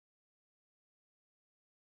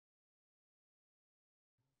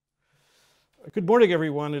Good morning,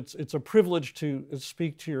 everyone. It's a privilege to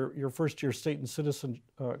speak to your first year State and Citizen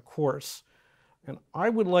course. And I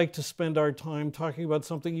would like to spend our time talking about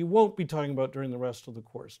something you won't be talking about during the rest of the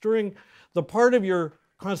course. During the part of your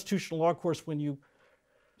constitutional law course when you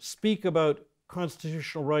speak about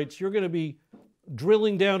constitutional rights, you're going to be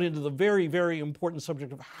drilling down into the very, very important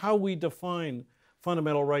subject of how we define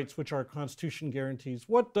fundamental rights which our Constitution guarantees.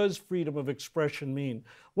 What does freedom of expression mean?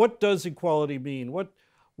 What does equality mean?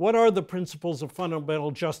 What are the principles of fundamental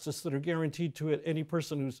justice that are guaranteed to any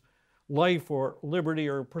person whose life or liberty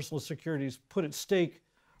or personal security is put at stake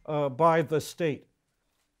by the state?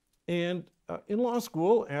 And in law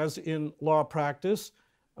school, as in law practice,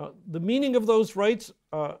 the meaning of those rights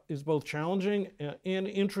is both challenging and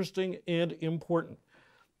interesting and important.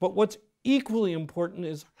 But what's equally important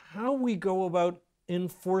is how we go about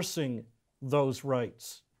enforcing those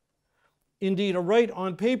rights. Indeed, a right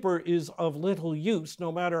on paper is of little use,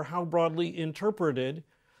 no matter how broadly interpreted,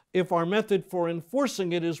 if our method for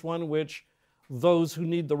enforcing it is one which those who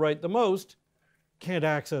need the right the most can't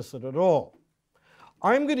access it at all.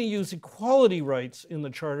 I'm going to use equality rights in the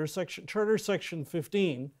Charter Section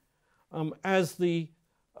 15, as the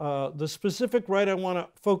specific right I want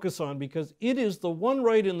to focus on, because it is the one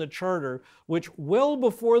right in the Charter which, well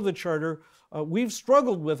before the Charter, we've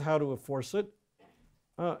struggled with how to enforce it.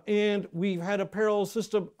 And we've had a parallel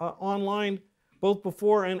system online both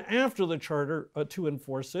before and after the Charter to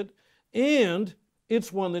enforce it. And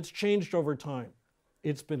it's one that's changed over time.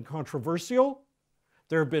 It's been controversial.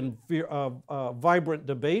 There have been vibrant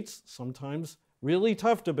debates, sometimes really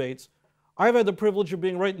tough debates. I've had the privilege of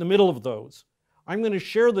being right in the middle of those. I'm going to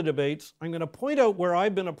share the debates. I'm going to point out where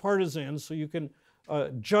I've been a partisan so you can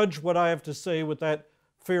judge what I have to say with that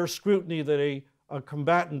fair scrutiny that a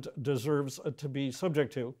combatant deserves to be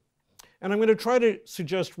subject to. And I'm going to try to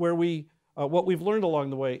suggest where what we've learned along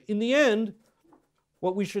the way. In the end,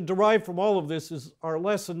 what we should derive from all of this is our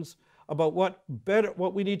lessons about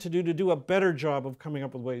what we need to do a better job of coming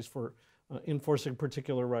up with ways for enforcing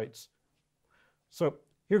particular rights. So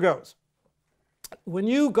here goes. When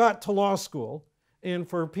you got to law school, and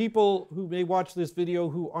for people who may watch this video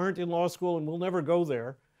who aren't in law school and will never go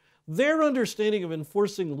there, their understanding of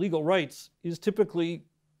enforcing legal rights is typically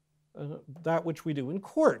that which we do in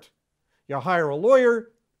court. You hire a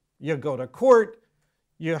lawyer, you go to court,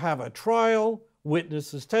 you have a trial,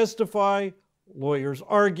 witnesses testify, lawyers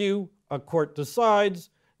argue, a court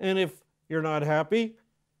decides, and if you're not happy,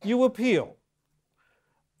 you appeal.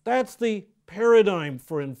 That's the paradigm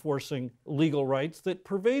for enforcing legal rights that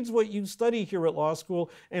pervades what you study here at law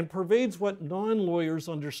school and pervades what non-lawyers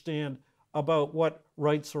understand about what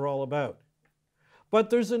rights are all about. But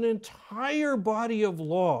there's an entire body of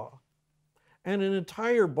law and an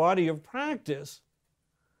entire body of practice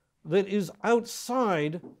that is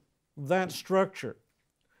outside that structure.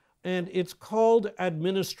 And it's called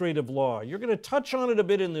administrative law. You're going to touch on it a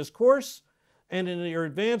bit in this course, and in your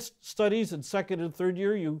advanced studies in second and third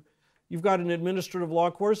year, you've got an administrative law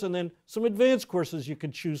course and then some advanced courses you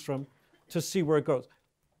can choose from to see where it goes.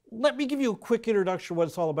 Let me give you a quick introduction to what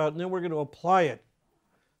it's all about, and then we're going to apply it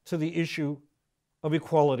to the issue of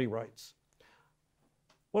equality rights.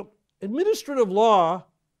 Well, administrative law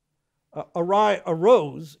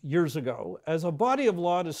arose years ago as a body of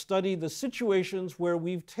law to study the situations where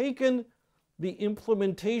we've taken the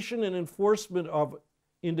implementation and enforcement of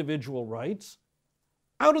individual rights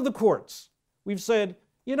out of the courts. We've said,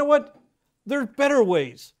 you know what? There are better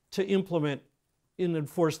ways to implement and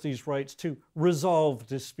enforce these rights, to resolve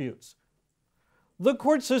disputes. The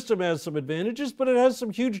court system has some advantages, but it has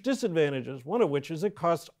some huge disadvantages, one of which is it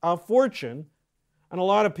costs a fortune, and a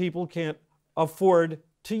lot of people can't afford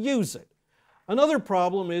to use it. Another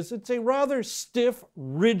problem is it's a rather stiff,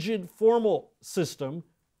 rigid, formal system,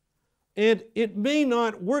 and it may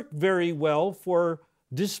not work very well for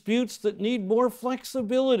disputes that need more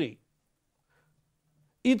flexibility.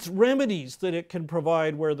 Its remedies that it can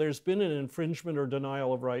provide where there's been an infringement or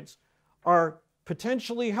denial of rights are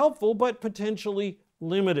potentially helpful, but potentially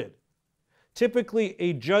limited. Typically,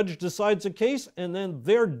 a judge decides a case and then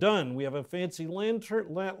they're done. We have a fancy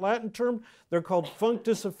Latin term. They're called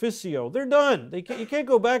functus officio. They're done. You can't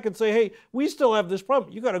go back and say, hey, we still have this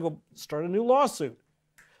problem. You got to go start a new lawsuit.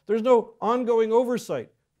 There's no ongoing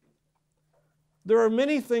oversight. There are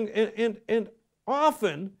many things, and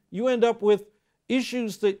often you end up with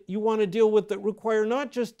issues that you want to deal with that require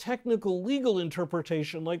not just technical legal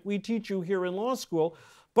interpretation like we teach you here in law school,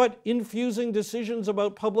 but infusing decisions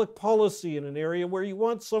about public policy in an area where you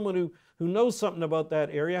want someone who knows something about that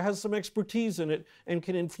area, has some expertise in it, and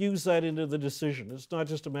can infuse that into the decision. It's not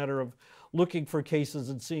just a matter of looking for cases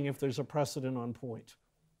and seeing if there's a precedent on point.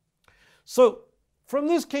 So from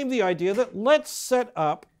this came the idea that let's set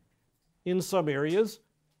up, in some areas,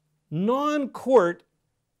 non-court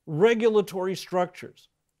regulatory structures.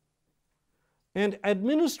 And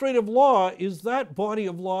administrative law is that body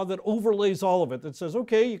of law that overlays all of it, that says,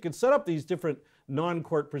 okay, you can set up these different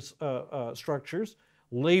non-court structures,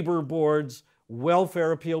 labor boards,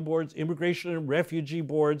 welfare appeal boards, immigration and refugee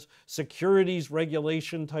boards, securities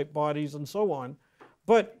regulation type bodies, and so on.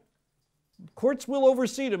 But courts will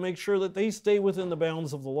oversee to make sure that they stay within the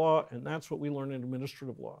bounds of the law, and that's what we learn in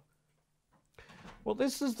administrative law. Well,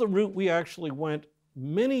 this is the route we actually went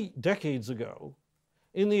many decades ago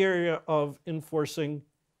in the area of enforcing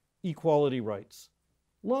equality rights.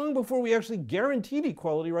 Long before we actually guaranteed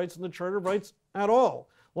equality rights in the Charter of Rights at all.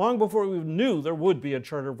 Long before we knew there would be a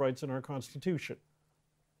Charter of Rights in our Constitution.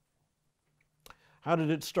 How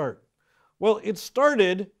did it start? Well, it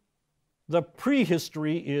started, the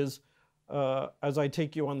prehistory is, as I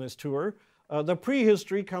take you on this tour, the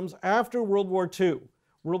prehistory comes after World War II.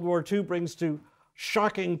 World War II brings to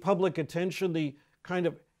shocking public attention the kind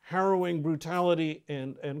of harrowing brutality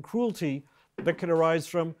and cruelty that can arise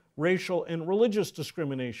from racial and religious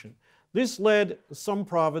discrimination. This led some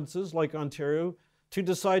provinces, like Ontario, to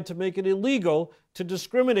decide to make it illegal to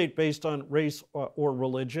discriminate based on race or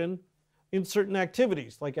religion in certain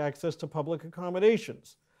activities, like access to public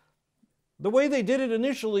accommodations. The way they did it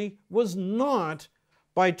initially was not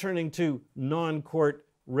by turning to non-court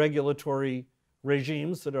regulatory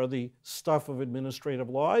regimes that are the stuff of administrative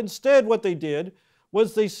law. Instead, what they did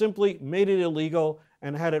was they simply made it illegal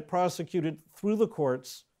and had it prosecuted through the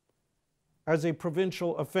courts as a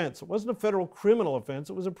provincial offense. It wasn't a federal criminal offense,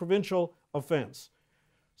 it was a provincial offense.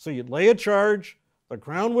 So you'd lay a charge, the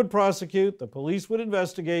Crown would prosecute, the police would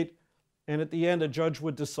investigate, and at the end a judge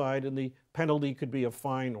would decide, and the penalty could be a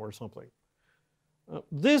fine or something.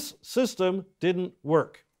 This system didn't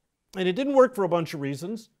work. And it didn't work for a bunch of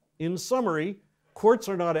reasons. In summary, courts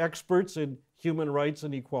are not experts in human rights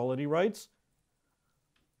and equality rights,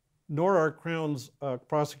 nor are Crown's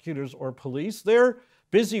prosecutors or police. They're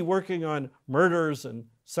busy working on murders and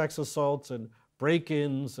sex assaults and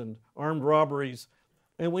break-ins and armed robberies.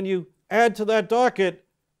 And when you add to that docket,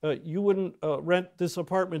 you wouldn't rent this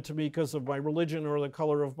apartment to me because of my religion or the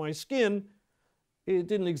color of my skin, it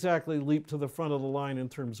didn't exactly leap to the front of the line in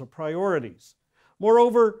terms of priorities.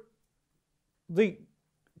 Moreover, the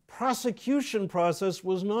prosecution process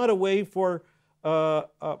was not a way for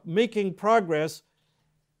making progress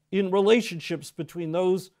in relationships between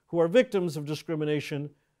those who are victims of discrimination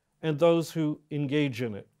and those who engage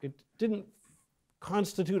in it. It didn't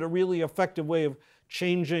constitute a really effective way of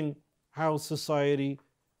changing how society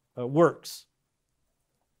works.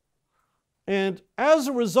 And as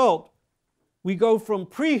a result, we go from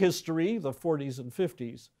prehistory, the 40s and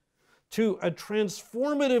 50s, to a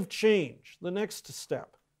transformative change, the next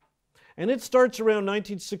step. And it starts around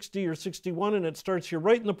 1960 or 61, and it starts here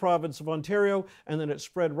right in the province of Ontario, and then it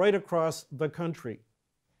spread right across the country.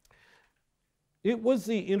 It was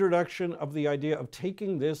the introduction of the idea of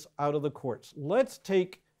taking this out of the courts. Let's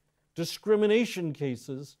take discrimination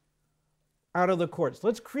cases out of the courts.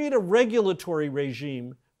 Let's create a regulatory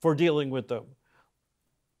regime for dealing with them.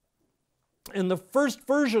 And the first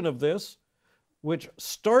version of this, which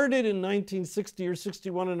started in 1960 or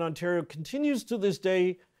 61 in Ontario, continues to this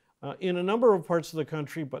day in a number of parts of the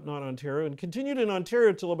country, but not Ontario, and continued in Ontario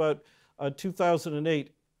until about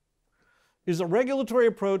 2008, is a regulatory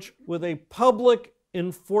approach with a public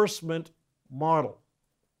enforcement model.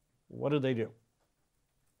 What did they do?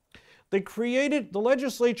 The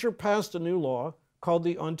legislature passed a new law called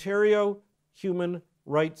the Ontario Human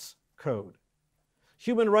Rights Code.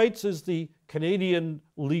 Human rights is the Canadian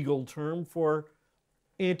legal term for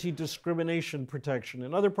anti-discrimination protection.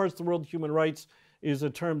 In other parts of the world, human rights is a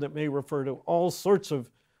term that may refer to all sorts of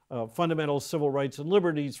fundamental civil rights and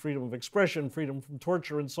liberties, freedom of expression, freedom from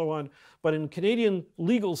torture, and so on. But in Canadian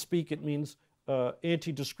legal speak, it means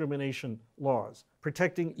anti-discrimination laws,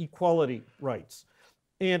 protecting equality rights.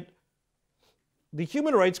 And the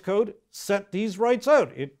Human Rights Code set these rights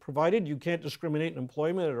out. It provided you can't discriminate in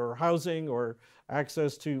employment or housing or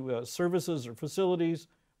access to services or facilities.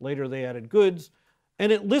 Later they added goods.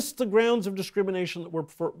 And it lists the grounds of discrimination that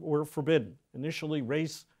were forbidden. Initially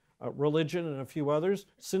race, religion, and a few others.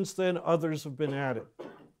 Since then, others have been added,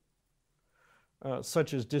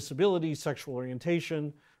 such as disability, sexual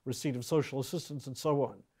orientation, receipt of social assistance, and so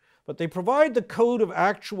on. But they provide the code of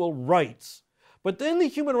actual rights. But then the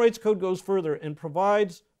Human Rights Code goes further and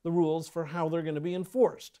provides the rules for how they're going to be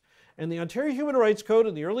enforced. And the Ontario Human Rights Code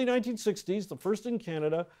in the early 1960s, the first in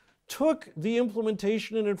Canada, took the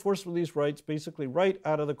implementation and enforcement of these rights basically right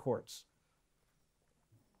out of the courts.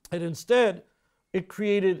 And instead, it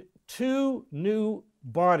created two new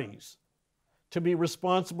bodies to be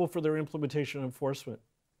responsible for their implementation and enforcement.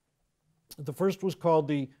 The first was called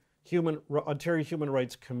the Ontario Human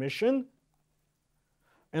Rights Commission,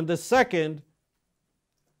 and the second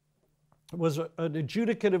was an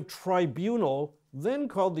adjudicative tribunal, then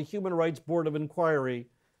called the Human Rights Board of Inquiry,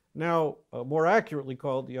 now more accurately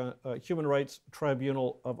called the Human Rights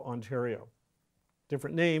Tribunal of Ontario.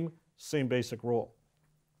 Different name, same basic role.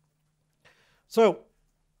 So,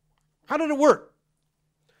 how did it work?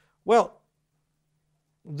 Well,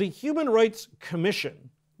 the Human Rights Commission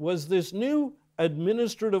was this new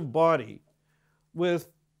administrative body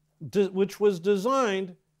which was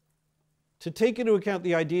designed to take into account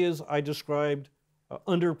the ideas I described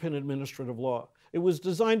underpin administrative law. It was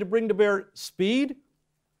designed to bring to bear speed,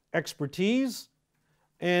 expertise,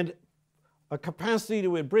 and a capacity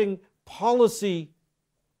to bring policy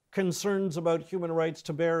concerns about human rights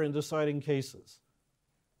to bear in deciding cases,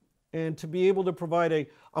 and to be able to provide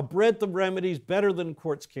a breadth of remedies better than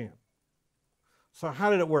courts can. So how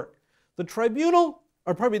did it work?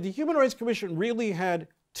 The Human Rights Commission really had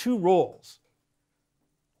two roles,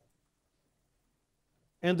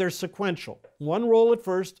 and they're sequential. One role at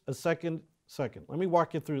first, a second. Let me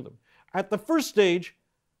walk you through them. At the first stage,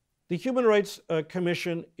 the Human Rights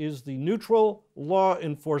Commission is the neutral law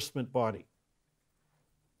enforcement body.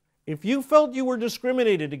 If you felt you were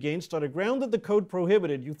discriminated against on a ground that the code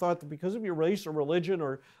prohibited, you thought that because of your race or religion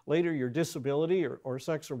or later your disability or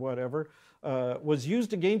sex or whatever was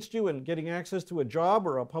used against you in getting access to a job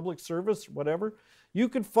or a public service, whatever, you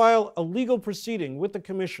could file a legal proceeding with the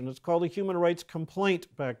commission. It's called a human rights complaint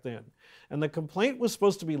back then. And the complaint was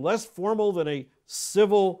supposed to be less formal than a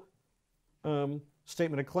civil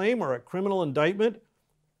statement of claim or a criminal indictment.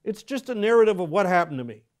 It's just a narrative of what happened to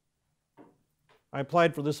me. I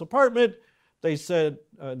applied for this apartment. They said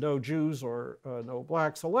no Jews or no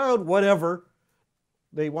blacks allowed, whatever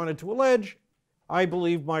they wanted to allege. I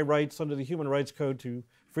believe my rights under the Human Rights Code to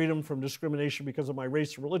freedom from discrimination because of my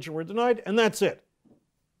race or religion were denied, and that's it.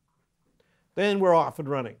 Then we're off and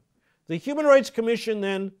running. The Human Rights Commission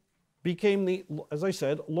then became the, as I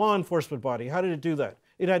said, law enforcement body. How did it do that?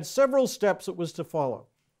 It had several steps it was to follow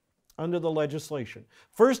under the legislation.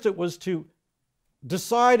 First, it was to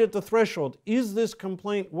decide at the threshold, is this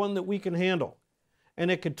complaint one that we can handle?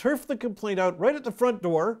 And it could turf the complaint out right at the front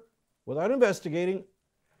door without investigating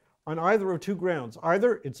on either of two grounds.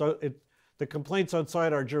 Either the complaint's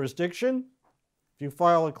outside our jurisdiction. If you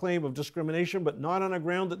file a claim of discrimination but not on a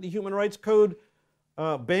ground that the Human Rights Code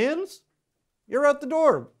bans, you're out the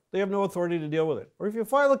door. They have no authority to deal with it. Or if you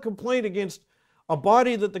file a complaint against a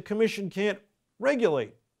body that the Commission can't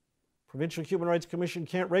regulate. Provincial Human Rights Commission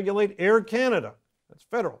can't regulate Air Canada. That's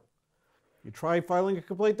federal. You try filing a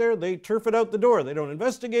complaint there, they turf it out the door. They don't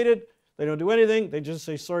investigate it. They don't do anything. They just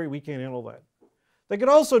say, sorry, we can't handle that. They could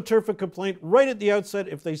also turf a complaint right at the outset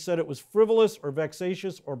if they said it was frivolous or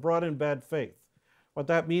vexatious or brought in bad faith. What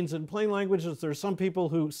that means in plain language is there's some people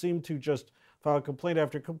who seem to just file complaint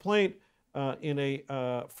after complaint in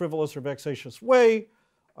a frivolous or vexatious way,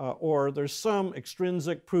 or there's some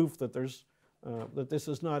extrinsic proof that that this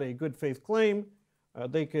is not a good faith claim.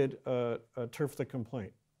 They could turf the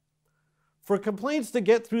complaint. For complaints to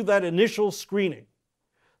get through that initial screening,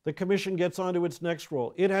 the Commission gets on to its next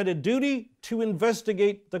role. It had a duty to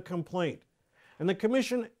investigate the complaint. And the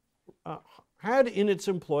Commission had in its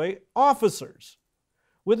employ officers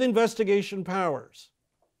with investigation powers.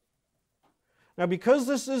 Now, because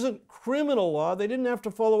this isn't criminal law, they didn't have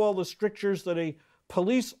to follow all the strictures that a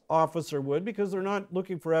police officer would, because they're not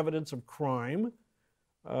looking for evidence of crime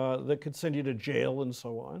that could send you to jail and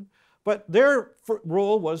so on. But their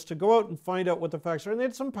role was to go out and find out what the facts are. And they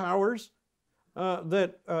had some powers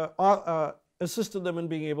that assisted them in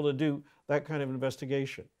being able to do that kind of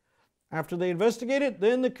investigation. After they investigated,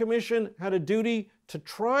 then the Commission had a duty to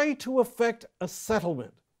try to effect a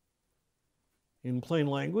settlement. In plain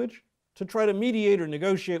language, to try to mediate or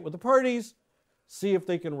negotiate with the parties, see if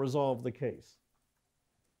they can resolve the case.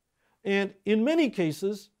 And in many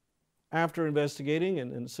cases, after investigating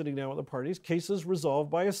and sitting down with the parties, cases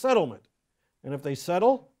resolved by a settlement. And if they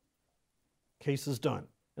settle, case is done.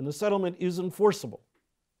 And the settlement is enforceable.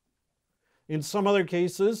 In some other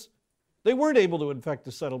cases, they weren't able to effect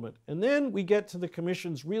a settlement. And then we get to the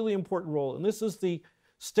Commission's really important role. And this is the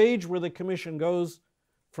stage where the Commission goes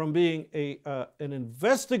from being an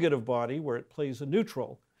investigative body, where it plays a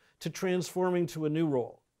neutral, to transforming to a new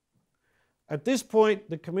role. At this point,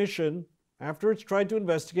 the Commission, after it's tried to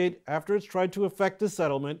investigate, after it's tried to effect a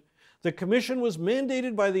settlement, the Commission was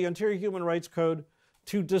mandated by the Ontario Human Rights Code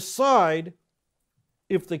to decide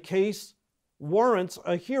if the case warrants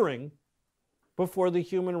a hearing before the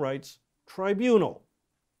Human Rights Tribunal.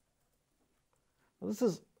 Now, this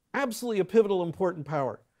is absolutely a pivotal, important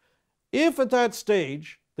power. If at that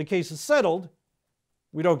stage the case is settled,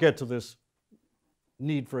 we don't get to this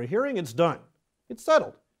need for a hearing, it's done. It's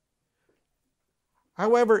settled.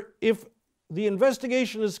 However, if the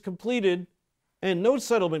investigation is completed and no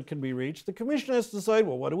settlement can be reached, the commission has to decide,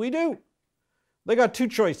 well, what do we do? They got two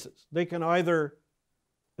choices. They can either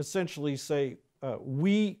essentially say,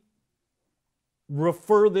 we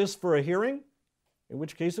refer this for a hearing, in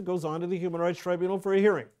which case it goes on to the Human Rights Tribunal for a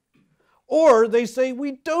hearing. Or they say,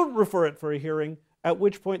 we don't refer it for a hearing, at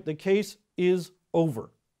which point the case is over.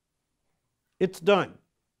 It's done.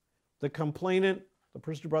 The complainant, the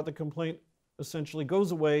person who brought the complaint, essentially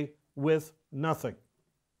goes away with nothing.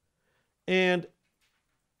 And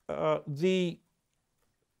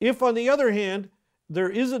if, on the other hand, there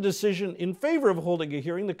is a decision in favor of holding a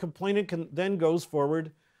hearing, the complainant then goes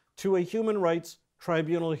forward to a Human Rights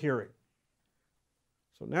Tribunal hearing.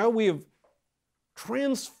 So now we have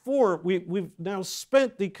transformed, we've now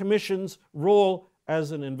spent the commission's role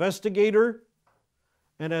as an investigator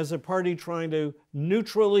and as a party trying to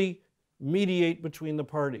neutrally mediate between the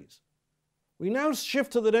parties. We now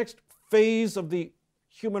shift to the next phase of the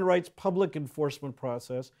human rights public enforcement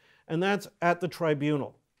process, and that's at the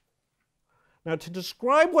tribunal. Now, to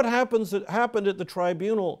describe what happened at the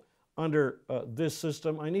tribunal under this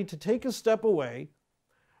system, I need to take a step away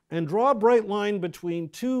and draw a bright line between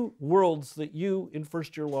two worlds that you in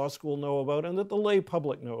first-year law school know about and that the lay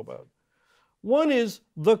public know about. One is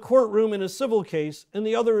the courtroom in a civil case, and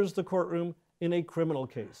the other is the courtroom in a criminal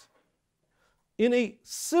case. In a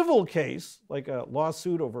civil case, like a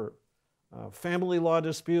lawsuit over a family law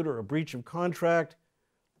dispute or a breach of contract,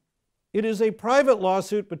 it is a private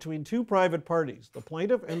lawsuit between two private parties, the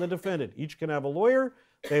plaintiff and the defendant. Each can have a lawyer,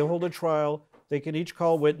 they hold a trial, they can each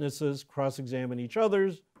call witnesses, cross-examine each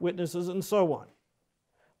other's witnesses, and so on.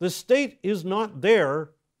 The state is not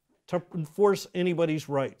there to enforce anybody's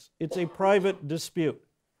rights. It's a private dispute.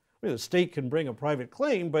 I mean, the state can bring a private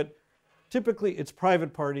claim, but typically it's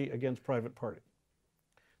private party against private party.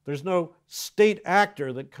 There's no state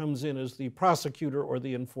actor that comes in as the prosecutor or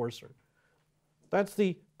the enforcer. That's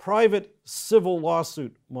the private civil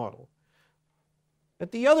lawsuit model.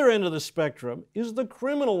 At the other end of the spectrum is the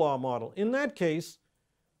criminal law model. In that case,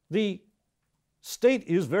 the state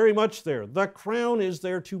is very much there. The Crown is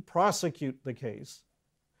there to prosecute the case,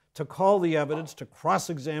 to call the evidence, to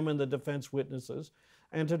cross-examine the defense witnesses,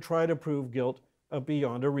 and to try to prove guilt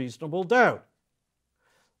beyond a reasonable doubt.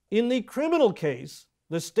 In the criminal case,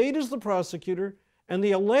 the state is the prosecutor, and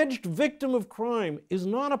the alleged victim of crime is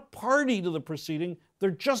not a party to the proceeding,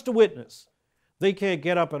 they're just a witness. They can't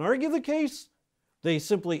get up and argue the case, they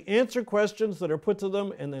simply answer questions that are put to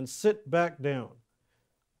them and then sit back down.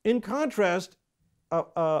 In contrast,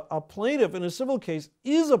 a plaintiff in a civil case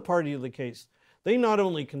is a party to the case. They not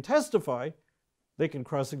only can testify, they can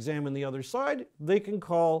cross-examine the other side, they can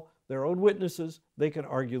call their own witnesses, they can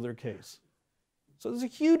argue their case. So there's a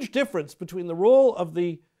huge difference between the role of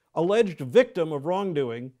the alleged victim of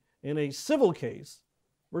wrongdoing in a civil case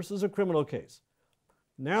versus a criminal case.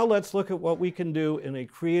 Now let's look at what we can do in a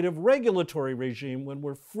creative regulatory regime when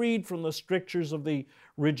we're freed from the strictures of the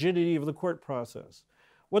rigidity of the court process.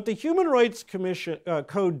 What the Human Rights Commission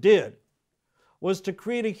Code did was to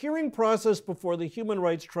create a hearing process before the Human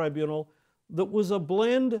Rights Tribunal that was a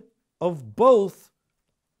blend of both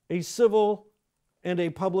a civil and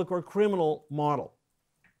a public or criminal model.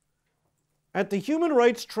 At the Human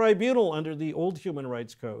Rights Tribunal under the old Human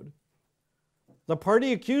Rights Code, the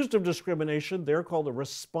party accused of discrimination, they're called a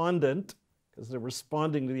respondent, because they're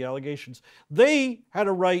responding to the allegations, they had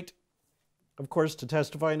a right, of course, to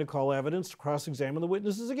testify and to call evidence, to cross-examine the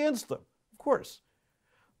witnesses against them, of course.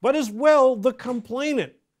 But as well, the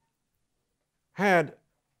complainant had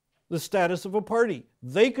the status of a party.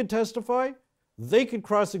 They could testify, they could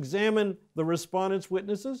cross-examine the respondent's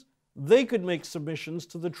witnesses, they could make submissions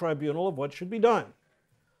to the tribunal of what should be done.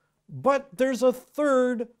 But there's a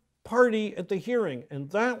third party at the hearing, and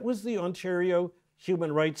that was the Ontario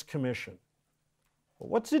Human Rights Commission. Well,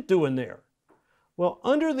 what's it doing there? Well,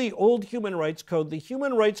 under the old Human Rights Code, the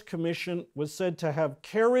Human Rights Commission was said to have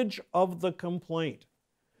carriage of the complaint.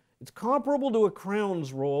 It's comparable to a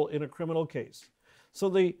Crown's role in a criminal case. So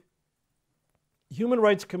the Human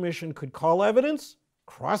Rights Commission could call evidence,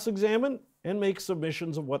 cross-examine, and make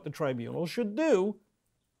submissions of what the tribunal should do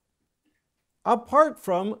apart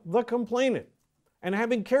from the complainant. And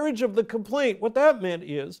having carriage of the complaint, what that meant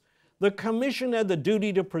is the commission had the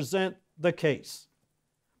duty to present the case.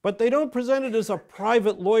 But they don't present it as a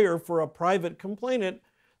private lawyer for a private complainant.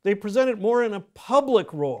 They present it more in a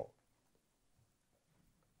public role,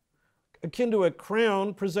 akin to a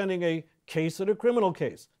crown presenting a case in a criminal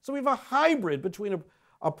case. So we have a hybrid between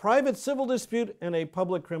a private civil dispute and a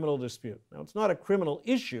public criminal dispute. Now, it's not a criminal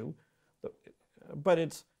issue, but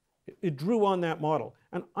it drew on that model.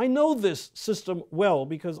 And I know this system well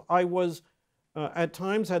because I was, at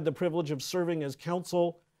times, had the privilege of serving as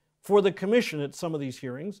counsel for the commission at some of these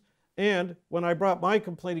hearings. And when I brought my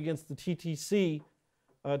complaint against the TTC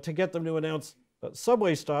to get them to announce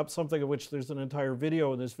subway stops, something of which there's an entire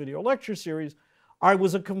video in this video lecture series, I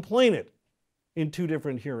was a complainant in 2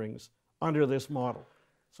 different hearings under this model.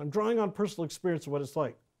 So I'm drawing on personal experience of what it's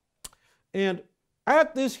like. And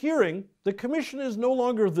at this hearing, the commission is no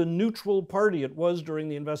longer the neutral party it was during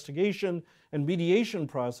the investigation and mediation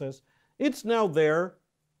process. It's now there,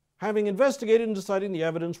 having investigated and deciding the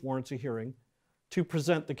evidence warrants a hearing, to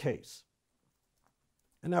present the case.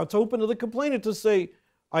 And now it's open to the complainant to say,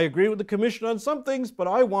 I agree with the commission on some things, but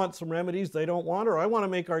I want some remedies they don't want, or I want to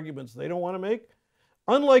make arguments they don't want to make.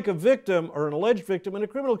 Unlike a victim or an alleged victim in a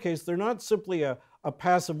criminal case, they're not simply a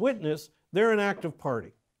passive witness, they're an active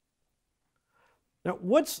party. Now,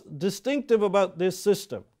 what's distinctive about this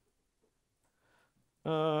system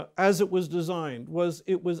as it was designed was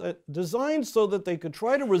it was designed so that they could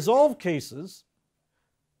try to resolve cases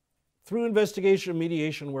through investigation and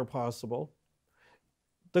mediation where possible.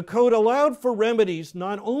 The code allowed for remedies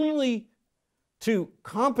not only to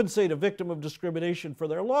compensate a victim of discrimination for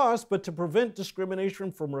their loss, but to prevent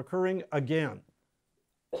discrimination from recurring again.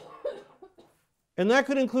 And that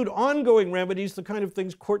could include ongoing remedies, the kind of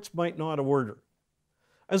things courts might not order.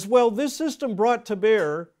 As well, this system brought to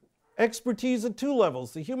bear expertise at 2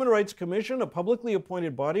 levels. The Human Rights Commission, a publicly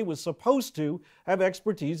appointed body, was supposed to have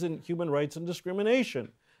expertise in human rights and discrimination,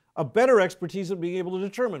 a better expertise in being able to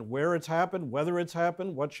determine where it's happened, whether it's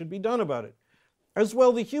happened, what should be done about it. As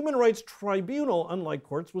well, the Human Rights Tribunal, unlike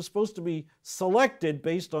courts, was supposed to be selected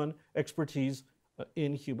based on expertise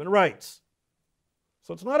in human rights.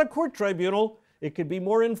 So it's not a court tribunal. It could be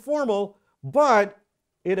more informal, but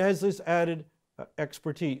it has this added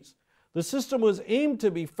expertise. The system was aimed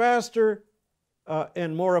to be faster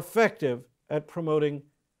and more effective at promoting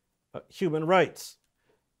human rights.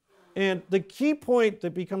 And the key point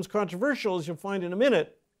that becomes controversial, as you'll find in a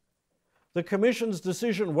minute, the commission's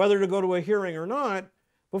decision whether to go to a hearing or not,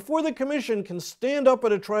 before the commission can stand up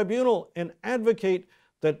at a tribunal and advocate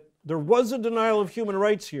that there was a denial of human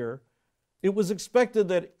rights here, it was expected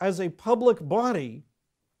that as a public body,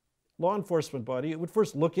 law enforcement body, it would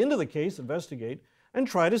first look into the case, investigate, and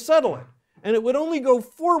try to settle it. And it would only go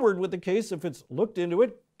forward with the case if it's looked into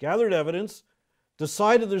it, gathered evidence,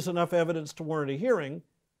 decided there's enough evidence to warrant a hearing,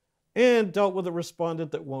 and dealt with a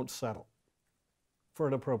respondent that won't settle for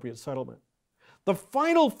an appropriate settlement. The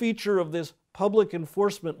final feature of this public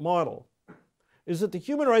enforcement model is that the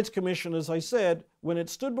Human Rights Commission, as I said, when it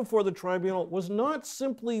stood before the tribunal, was not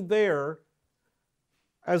simply there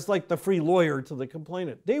as like the free lawyer to the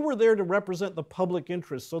complainant. They were there to represent the public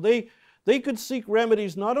interest. So they could seek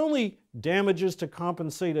remedies, not only damages to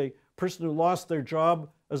compensate a person who lost their job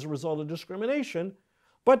as a result of discrimination,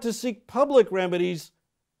 but to seek public remedies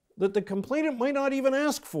that the complainant might not even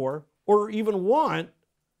ask for or even want,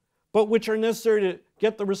 but which are necessary to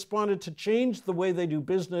get the respondent to change the way they do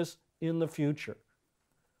business in the future.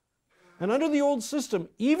 And under the old system,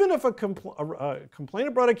 even if a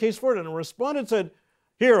complainant brought a case forward and a respondent said,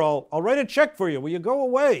 here, I'll write a check for you, will you go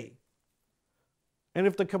away? And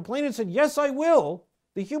if the complainant said, yes, I will,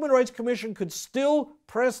 the Human Rights Commission could still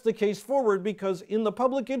press the case forward because in the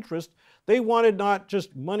public interest, they wanted not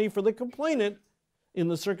just money for the complainant in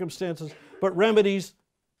the circumstances, but remedies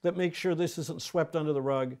that make sure this isn't swept under the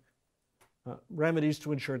rug, remedies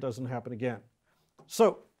to ensure it doesn't happen again.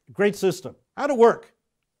 So, great system. How'd it work?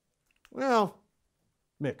 Well,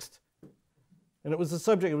 mixed. And it was the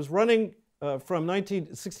subject, it was running from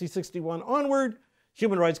 1960-61 onward.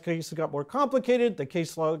 Human rights cases got more complicated, the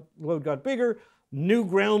case load got bigger, new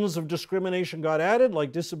grounds of discrimination got added,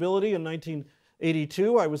 like disability in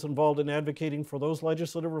 1982. I was involved in advocating for those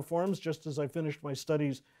legislative reforms just as I finished my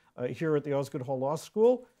studies here at the Osgoode Hall Law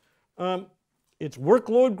School. Its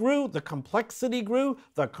workload grew, the complexity grew,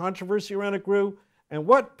 the controversy around it grew, and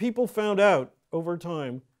what people found out over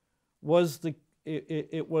time was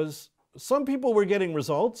some people were getting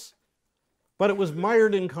results, but it was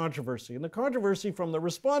mired in controversy. And the controversy from the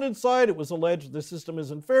respondent side, it was alleged the system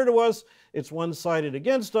isn't fair to us, it's one-sided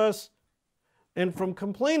against us. And from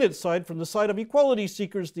complainant side, from the side of equality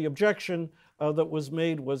seekers, the objection that was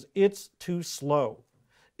made was it's too slow.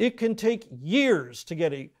 It can take years to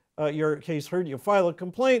get your case heard. You file a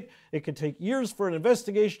complaint, it can take years for an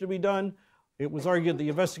investigation to be done. It was argued the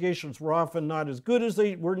investigations were often not as good as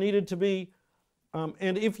they were needed to be.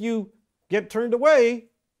 And if you get turned away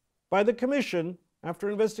by the commission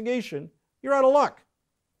after investigation, you're out of luck.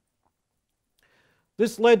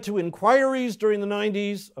 This led to inquiries during the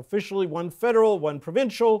 90s, officially one federal, one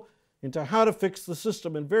provincial, into how to fix the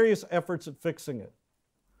system and various efforts at fixing it.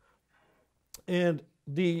 And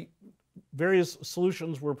the various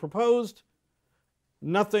solutions were proposed.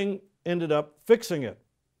 Nothing ended up fixing it.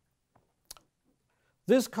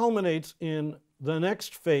 This culminates in the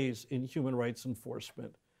next phase in human rights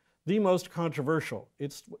enforcement, the most controversial.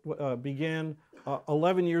 It began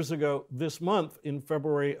 11 years ago this month in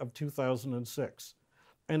February of 2006.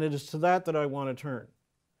 And it is to that I want to turn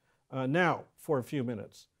now for a few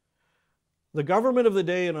minutes. The government of the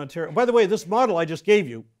day in Ontario, by the way, this model I just gave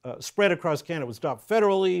you spread across Canada, was adopted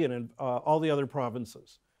federally and in all the other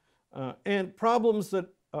provinces. And problems that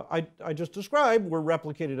I just described were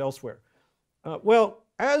replicated elsewhere. Well,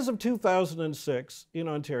 as of 2006 in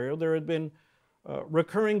Ontario, there had been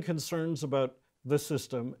recurring concerns about the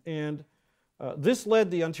system, and this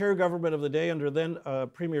led the Ontario government of the day, under then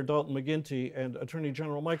Premier Dalton McGuinty and Attorney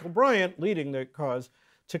General Michael Bryant leading the cause,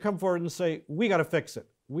 to come forward and say, we got to fix it.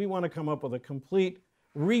 We want to come up with a complete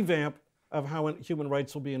revamp of how human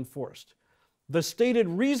rights will be enforced. The stated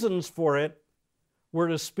reasons for it were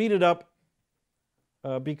to speed it up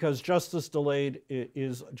because justice delayed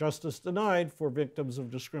is justice denied for victims of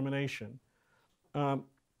discrimination. But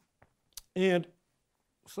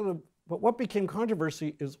what became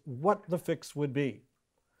controversy is what the fix would be.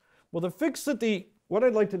 Well, the fix what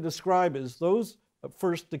I'd like to describe is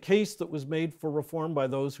first, the case that was made for reform by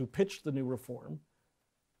those who pitched the new reform,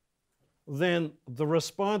 then the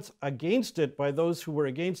response against it by those who were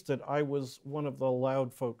against it. I was one of the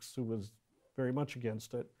loud folks who was very much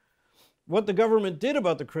against it. What the government did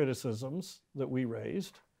about the criticisms that we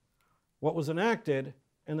raised, what was enacted,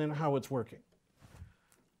 and then how it's working.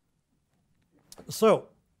 So,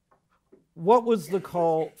 what was the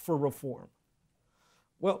call for reform?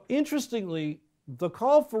 Well, interestingly,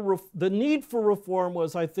 the need for reform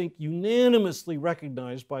was, I think, unanimously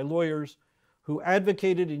recognized by lawyers who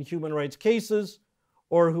advocated in human rights cases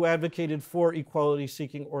or who advocated for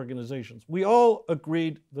equality-seeking organizations. We all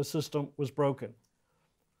agreed the system was broken.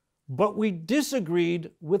 But we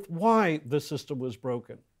disagreed with why the system was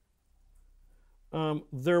broken.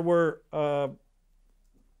 There were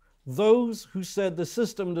those who said the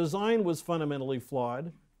system design was fundamentally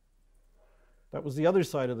flawed. That was the other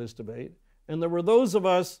side of this debate. And there were those of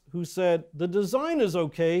us who said the design is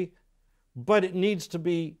okay, but it needs to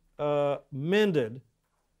be mended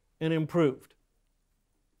and improved.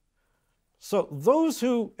 So those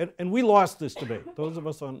who, and we lost this debate. Those of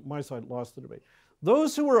us on my side lost the debate.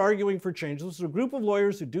 Those who were arguing for change, this is a group of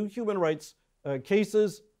lawyers who do human rights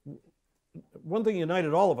cases. One thing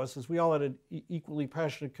united all of us is we all had an equally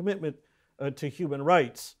passionate commitment to human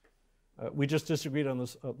rights. We just disagreed on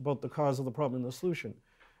this, about the cause of the problem and the solution.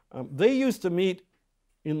 They used to meet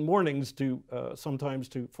in mornings sometimes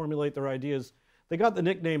to formulate their ideas. They got the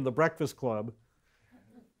nickname the Breakfast Club,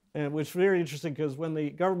 and which was very interesting because when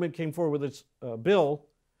the government came forward with its bill,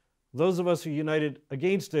 those of us who united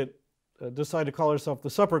against it decided to call ourselves the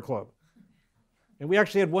Supper Club. And we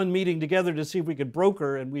actually had one meeting together to see if we could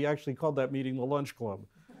broker, and we actually called that meeting the Lunch Club.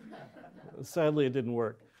 Sadly, it didn't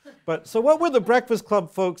work. But so what were the Breakfast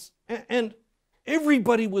Club folks? And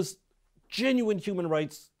everybody was genuine human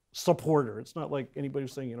rights supporter. It's not like anybody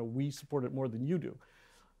was saying, we support it more than you do.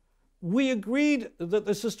 We agreed that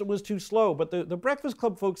the system was too slow, but the Breakfast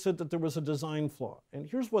Club folks said that there was a design flaw. And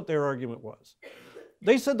here's what their argument was.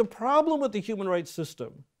 They said the problem with the human rights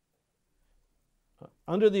system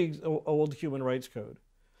under the old Human Rights Code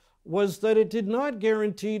was that it did not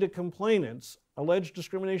guarantee to complainants, alleged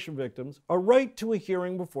discrimination victims, a right to a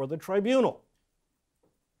hearing before the tribunal.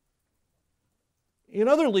 In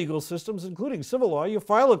other legal systems, including civil law, you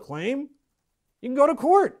file a claim, you can go to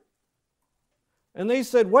court. And they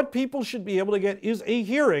said what people should be able to get is a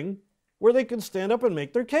hearing where they can stand up and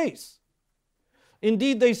make their case.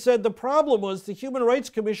 Indeed, they said the problem was the Human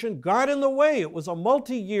Rights Commission got in the way. It was a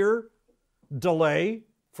multi-year delay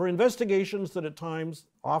for investigations that at times,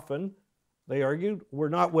 often, they argued, were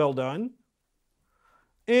not well done.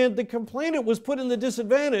 And the complainant was put in the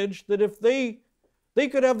disadvantage that if they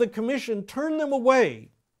could have the commission turn them away,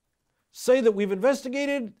 say that we've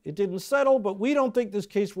investigated, it didn't settle, but we don't think this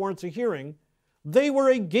case warrants a hearing. They were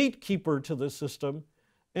a gatekeeper to the system,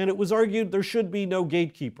 and it was argued there should be no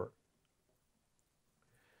gatekeeper.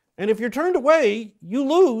 And if you're turned away, you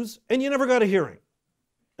lose, and you never got a hearing.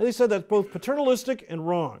 And they said that's both paternalistic and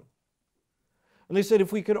wrong. And they said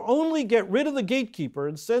if we could only get rid of the gatekeeper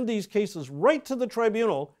and send these cases right to the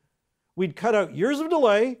tribunal, we'd cut out years of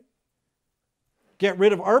delay, get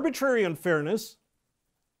rid of arbitrary unfairness,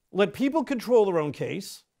 let people control their own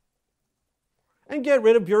case, and get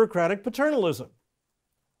rid of bureaucratic paternalism.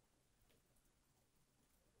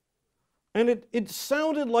 And it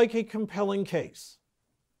sounded like a compelling case.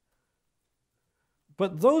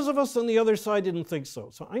 But those of us on the other side didn't think so.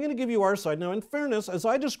 So I'm going to give you our side. Now, in fairness, as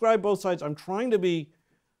I describe both sides, I'm trying to be,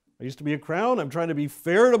 I used to be a Crown, I'm trying to be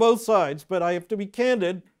fair to both sides, but I have to be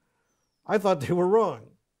candid. I thought they were wrong,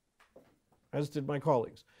 as did my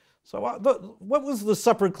colleagues. So what was the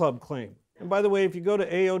Supper Club claim? And by the way, if you go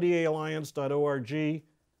to aodaalliance.org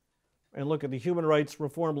and look at the Human Rights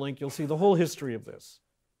Reform link, you'll see the whole history of this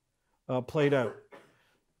played out.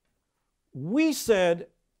 We said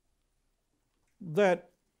that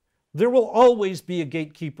there will always be a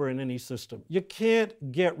gatekeeper in any system. You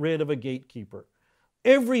can't get rid of a gatekeeper.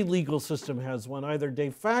 Every legal system has one, either de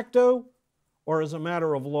facto or as a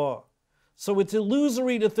matter of law. So it's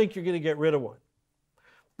illusory to think you're going to get rid of one.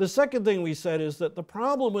 The second thing we said is that the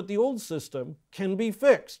problem with the old system can be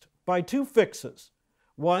fixed by two fixes.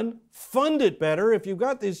 One, fund it better. If you've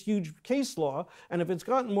got this huge case law, and if it's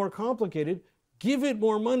gotten more complicated, give it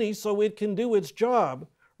more money so it can do its job,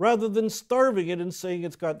 rather than starving it and saying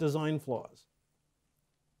it's got design flaws.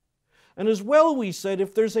 And as well, we said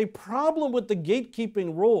if there's a problem with the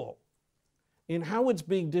gatekeeping role in how it's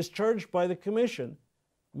being discharged by the Commission,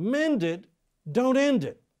 mend it, don't end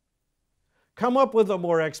it. Come up with a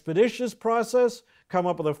more expeditious process, come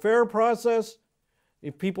up with a fair process.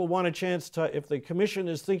 If people want a chance to, if the Commission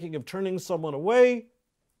is thinking of turning someone away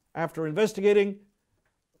after investigating,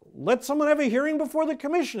 let someone have a hearing before the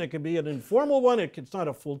Commission. It could be an informal one, it's not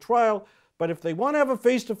a full trial, but if they want to have a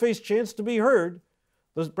face-to-face chance to be heard,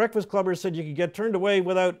 the Breakfast Clubbers said you could get turned away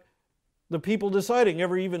without the people deciding,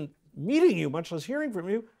 ever even meeting you, much less hearing from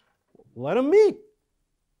you. Let them meet.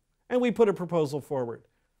 And we put a proposal forward.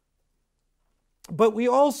 But we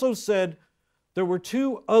also said there were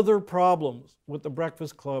two other problems with the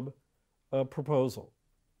Breakfast Club proposal,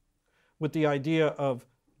 with the idea of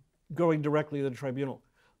going directly to the tribunal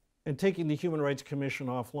and taking the Human Rights Commission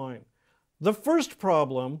offline. The first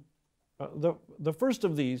problem, the first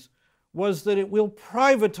of these, was that it will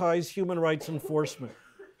privatize human rights enforcement.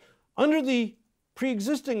 Under the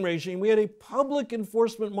pre-existing regime, we had a public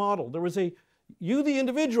enforcement model. There was you, the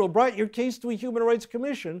individual, brought your case to a Human Rights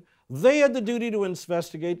Commission. They had the duty to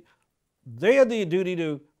investigate. They had the duty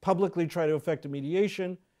to publicly try to effect a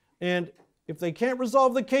mediation. And if they can't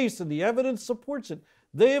resolve the case and the evidence supports it,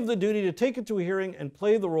 they have the duty to take it to a hearing and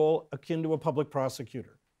play the role akin to a public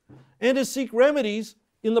prosecutor, and to seek remedies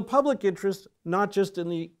in the public interest, not just in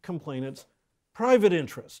the complainant's private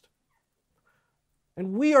interest.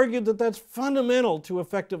 And we argued that that's fundamental to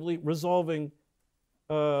effectively resolving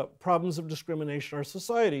problems of discrimination in our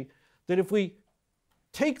society, that if we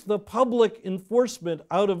take the public enforcement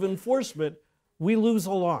out of enforcement, we lose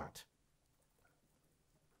a lot.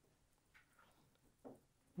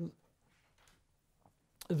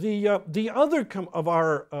 The other of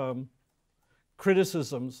our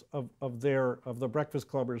criticisms of the Breakfast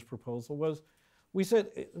Clubbers proposal was, we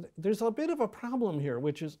said there's a bit of a problem here,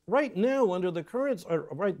 which is right now under the current, or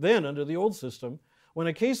right then under the old system, when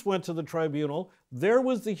a case went to the tribunal, there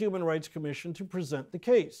was the Human Rights Commission to present the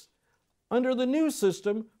case. Under the new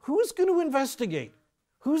system, who's going to investigate?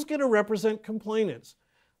 Who's going to represent complainants?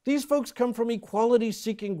 These folks come from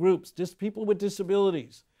equality-seeking groups, people with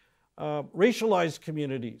disabilities, racialized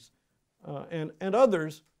communities, and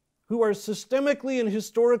others who are systemically and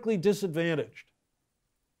historically disadvantaged.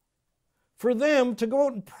 For them to go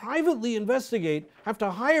out and privately investigate, have to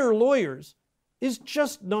hire lawyers, is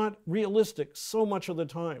just not realistic so much of the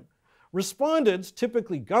time. Respondents,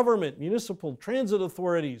 typically government, municipal transit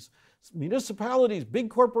authorities, municipalities, big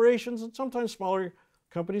corporations, and sometimes smaller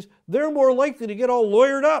companies, they're more likely to get all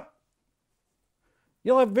lawyered up.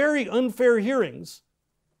 You'll have very unfair hearings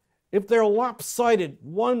if they're lopsided,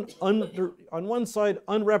 on one side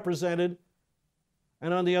unrepresented,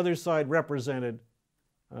 and on the other side represented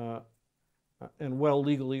and well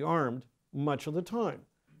legally armed much of the time.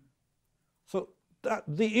 So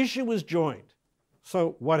the issue was joined.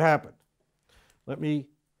 So what happened? Let me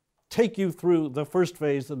take you through the first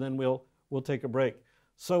phase, and then we'll take a break.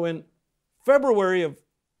 So in February of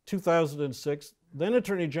 2006, then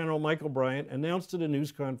Attorney General Michael Bryant announced at a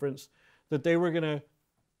news conference that they were going to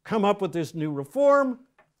come up with this new reform,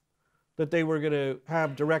 that they were going to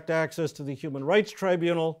have direct access to the Human Rights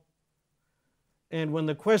Tribunal. And when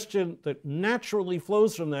the question that naturally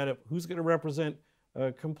flows from that, of who's going to represent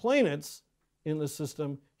complainants in the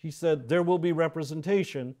system, He said there will be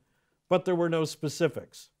representation, but there were no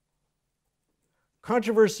specifics.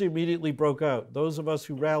 Controversy immediately broke out. Those of us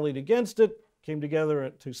who rallied against it came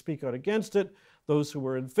together to speak out against it. Those who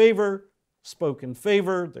were in favor spoke in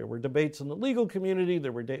favor. There were debates in the legal community.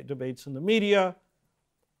 There were debates in the media.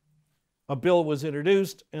 A bill was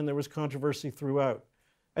introduced, and there was controversy throughout.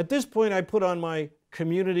 At this point, I put on my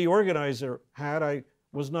community organizer hat. I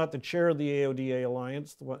was not the chair of the AODA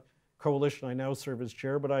Alliance, the coalition I now serve as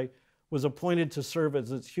chair, but I was appointed to serve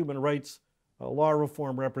as its human rights law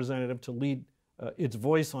reform representative to lead its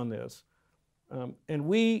voice on this. And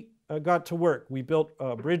we got to work. We built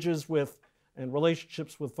bridges with and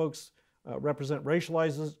relationships with folks represent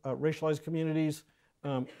racialized communities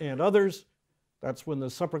and others. That's when the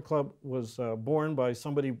Supper Club was born, by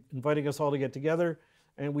somebody inviting us all to get together,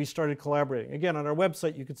 and we started collaborating. Again, on our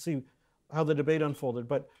website you can see how the debate unfolded,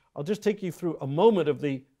 but I'll just take you through a moment of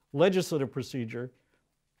the legislative procedure.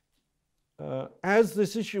 As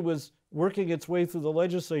this issue was working its way through the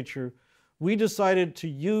legislature, we decided to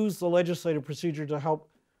use the legislative procedure to help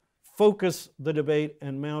focus the debate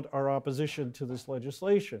and mount our opposition to this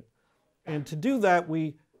legislation. And to do that,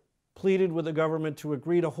 we pleaded with the government to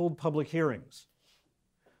agree to hold public hearings.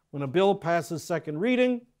 When a bill passes second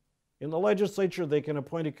reading in the legislature, they can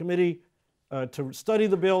appoint a committee to study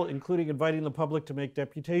the bill, including inviting the public to make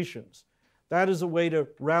deputations. That is a way to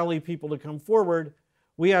rally people to come forward.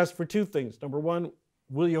 We asked for two things. Number one,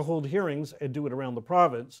 will you hold hearings and do it around the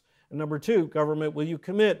province? And number two, government, will you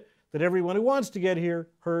commit that everyone who wants to get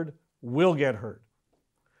heard will get heard?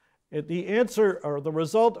 The answer, or the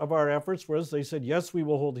result of our efforts, was they said, yes, we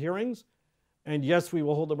will hold hearings, and yes, we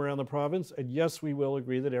will hold them around the province, and yes, we will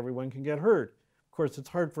agree that everyone can get heard. Of course, it's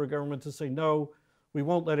hard for a government to say, no, we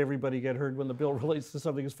won't let everybody get heard when the bill relates to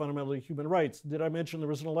something as fundamentally human rights. Did I mention there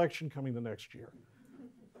was an election coming the next year?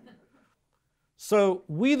 So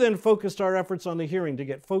we then focused our efforts on the hearing to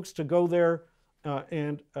get folks to go there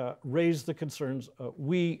and raise the concerns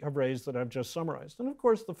we have raised that I've just summarized. And of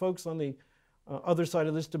course, the folks on the other side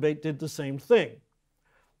of this debate did the same thing.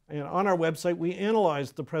 And on our website, we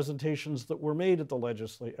analyzed the presentations that were made at the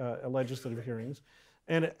legislative hearings.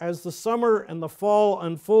 And as the summer and the fall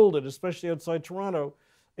unfolded, especially outside Toronto,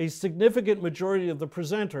 a significant majority of the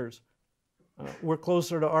presenters were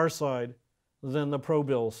closer to our side than the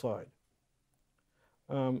pro-bill side.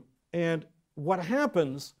 And what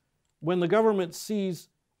happens when the government sees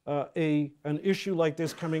an issue like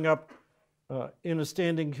this coming up in a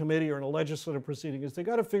standing committee or in a legislative proceeding is they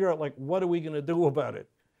got to figure out, like, what are we going to do about it?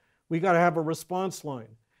 We got to have a response line.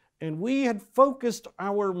 And we had focused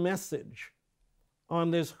our message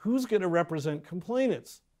on this who's going to represent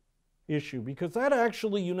complainants issue, because that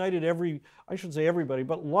actually united I should say everybody,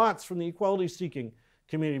 but lots from the equality-seeking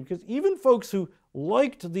community, because even folks who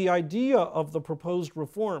liked the idea of the proposed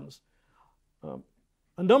reforms,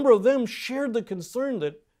 a number of them shared the concern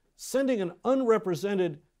that sending an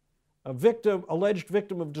unrepresented alleged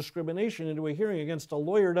victim of discrimination into a hearing against a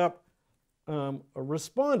lawyered up a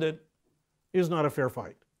respondent is not a fair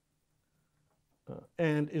fight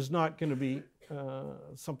and is not going to be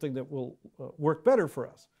something that will work better for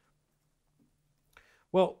us.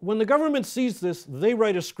 Well, when the government sees this, they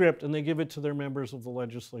write a script and they give it to their members of the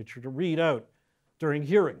legislature to read out during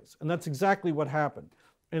hearings. And that's exactly what happened.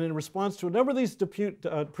 And in response to a number of these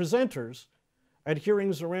presenters at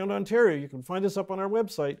hearings around Ontario, you can find this up on our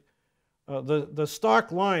website, the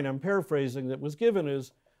stock line, I'm paraphrasing, that was given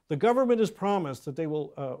is, the government has promised that they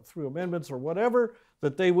will, through amendments or whatever,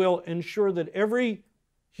 that they will ensure that every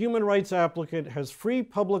human rights applicant has free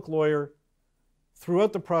public lawyer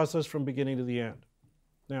throughout the process from beginning to the end.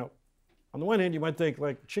 Now, on the one hand, you might think,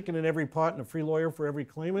 like, chicken in every pot and a free lawyer for every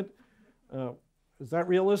claimant. Is that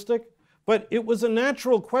realistic? But it was a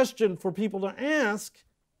natural question for people to ask,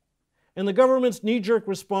 and the government's knee-jerk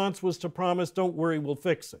response was to promise, don't worry, we'll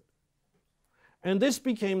fix it. And this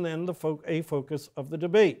became then a focus of the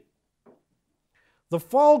debate. The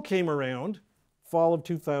fall came around, fall of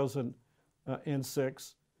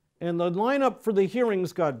 2006, and the lineup for the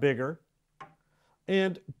hearings got bigger,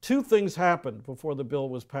 and two things happened before the bill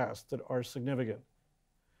was passed that are significant.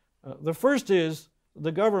 The first is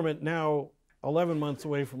the government, now 11 months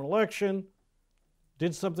away from an election,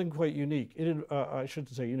 did something quite unique. I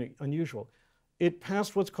shouldn't say unique, unusual. It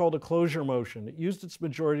passed what's called a closure motion. It used its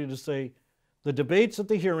majority to say the debates at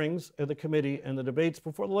the hearings at the committee and the debates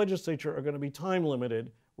before the legislature are going to be time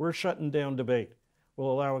limited. We're shutting down debate.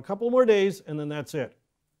 We'll allow a couple more days and then that's it.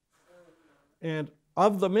 And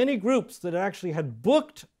of the many groups that actually had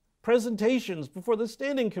booked presentations before the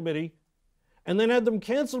standing committee and then had them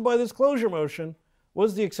canceled by this closure motion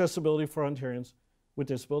was the Accessibility for Ontarians with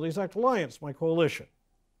Disabilities Act Alliance, my coalition.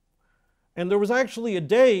 And there was actually a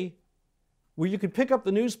day where you could pick up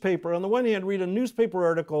the newspaper, on the one hand, read a newspaper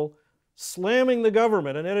article slamming the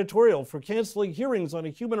government, an editorial for canceling hearings on a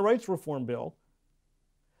human rights reform bill.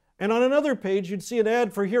 And on another page, you'd see an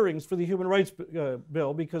ad for hearings for the human rights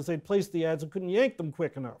bill because they'd placed the ads and couldn't yank them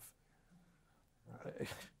quick enough.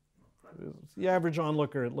 The average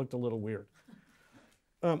onlooker, it looked a little weird.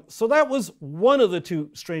 So that was one of the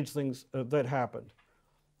two strange things that happened.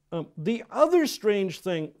 The other strange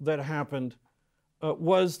thing that happened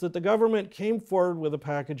was that the government came forward with a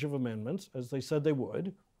package of amendments, as they said they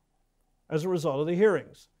would, as a result of the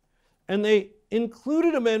hearings. And they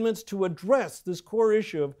included amendments to address this core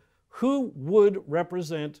issue of who would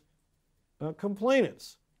represent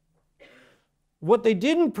complainants. What they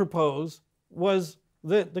didn't propose was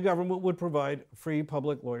that the government would provide free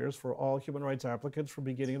public lawyers for all human rights applicants from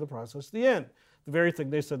beginning of the process to the end, the very thing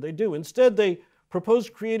they said they do. Instead, they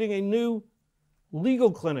proposed creating a new legal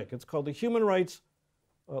clinic. It's called the Human Rights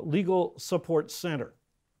Legal Support Center.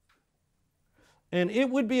 And it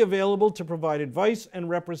would be available to provide advice and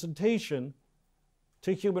representation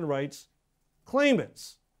to human rights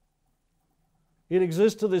claimants. It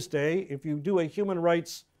exists to this day. If you do a human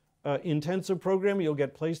rights intensive program, you'll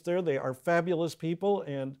get placed there. They are fabulous people,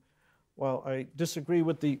 and while I disagree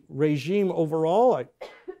with the regime overall, I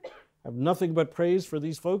have nothing but praise for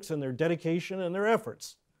these folks and their dedication and their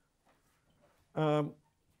efforts. And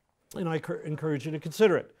I encourage you to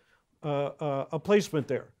consider it a placement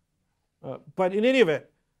there. But in any event,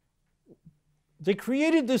 they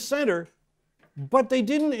created this center, but they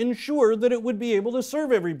didn't ensure that it would be able to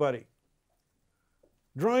serve everybody.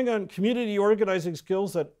 Drawing on community organizing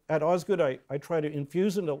skills that at Osgood I try to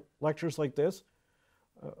infuse into lectures like this,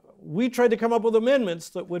 we tried to come up with amendments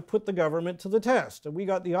that would put the government to the test. And we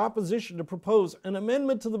got the opposition to propose an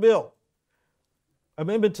amendment to the bill,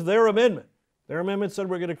 amendment to their amendment. Their amendment said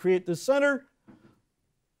we're going to create this center.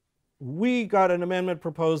 We got an amendment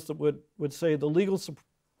proposed that would say the legal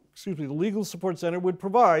support center would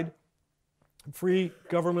provide free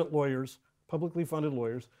government lawyers, publicly funded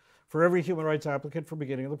lawyers, for every human rights applicant from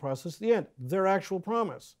beginning of the process to the end. Their actual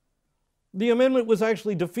promise. The amendment was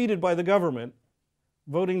actually defeated by the government,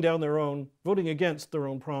 voting against their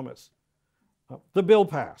own promise. The bill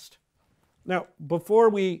passed. Now, before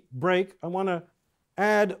we break, I want to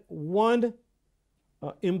add one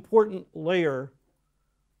important layer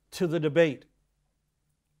to the debate.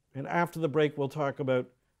 And after the break, we'll talk about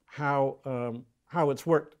how it's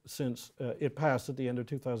worked since it passed at the end of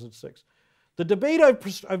 2006. The debate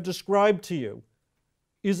I've described to you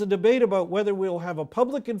is a debate about whether we'll have a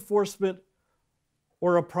public enforcement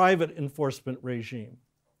or a private enforcement regime.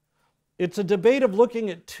 It's a debate of looking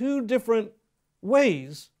at two different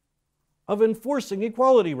ways of enforcing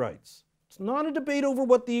equality rights. It's not a debate over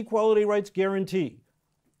what the equality rights guarantee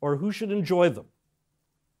or who should enjoy them.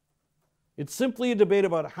 It's simply a debate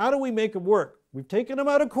about how do we make them work. We've taken them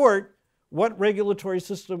out of court, what regulatory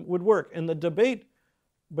system would work. And the debate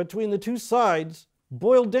between the two sides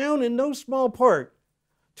boiled down in no small part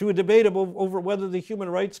to a debate over whether the Human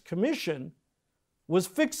Rights Commission was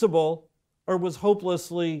fixable or was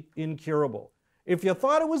hopelessly incurable. If you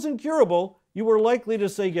thought it was incurable, you were likely to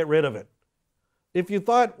say get rid of it. If you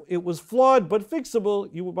thought it was flawed but fixable,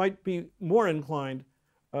 you might be more inclined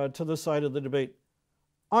to the side of the debate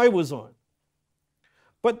I was on.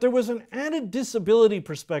 But there was an added disability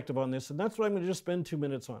perspective on this, and that's what I'm going to just spend 2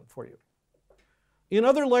 minutes on for you. In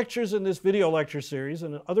other lectures in this video lecture series,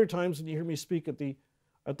 and at other times when you hear me speak at the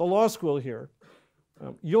law school here,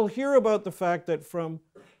 you'll hear about the fact that from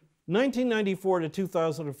 1994 to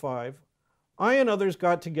 2005, I and others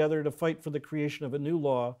got together to fight for the creation of a new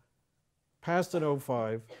law passed in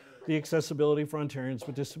 2005, the Accessibility for Ontarians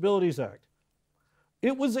with Disabilities Act.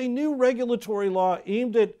 It was a new regulatory law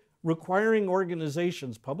aimed at requiring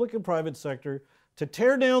organizations, public and private sector, to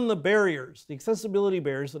tear down the barriers, the accessibility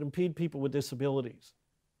barriers that impede people with disabilities,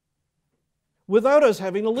 without us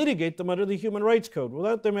having to litigate them under the Human Rights Code,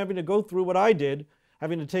 without them having to go through what I did,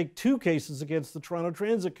 having to take 2 cases against the Toronto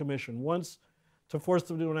Transit Commission, once to force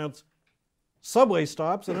them to announce subway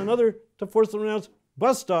stops and another to force them to announce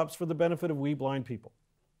bus stops for the benefit of we blind people.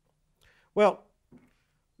 Well,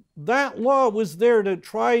 that law was there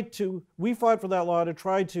to we fought for that law to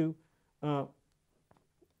try to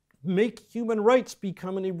make human rights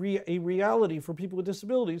become a reality for people with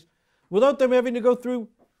disabilities without them having to go through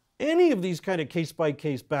any of these kind of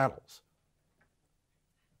case-by-case battles.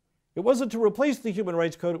 It wasn't to replace the Human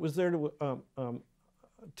Rights Code, it was there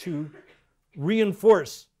to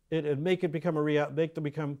reinforce it and make them become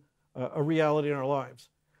a reality in our lives.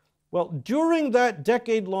 Well, during that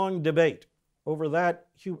decade-long debate over that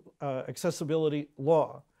accessibility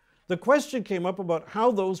law, the question came up about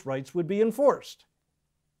how those rights would be enforced.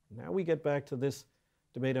 Now we get back to this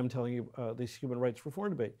debate I'm telling you, this human rights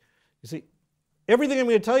reform debate. You see, everything I'm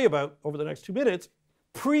going to tell you about over the next 2 minutes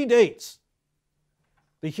predates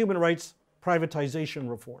the human rights privatization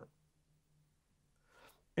reform.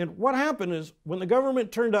 And what happened is when the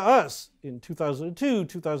government turned to us in 2002,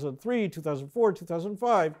 2003, 2004,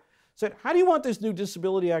 2005, said, how do you want this new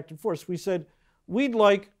Disability Act enforced? We said, we'd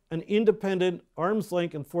like an independent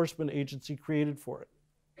arm's-length enforcement agency created for it.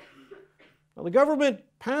 Now, the government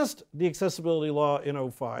passed the accessibility law in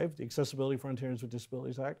 2005, the Accessibility for Ontarians with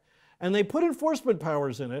Disabilities Act, and they put enforcement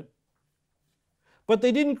powers in it, but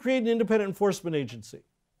they didn't create an independent enforcement agency.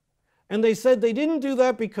 And they said they didn't do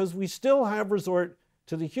that because we still have resort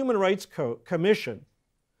to the Human Rights Commission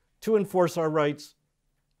to enforce our rights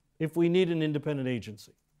if we need an independent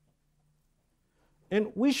agency. And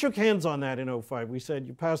we shook hands on that in 2005. We said,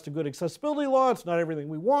 you passed a good accessibility law, it's not everything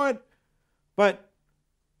we want, but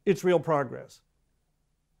it's real progress.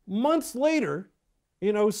 Months later,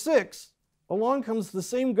 in 2006, along comes the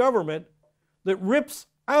same government that rips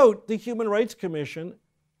out the Human Rights Commission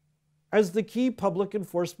as the key public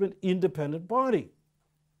enforcement independent body.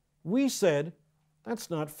 We said, that's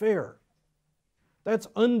not fair. That's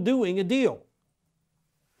undoing a deal.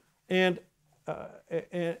 And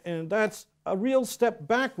that's a real step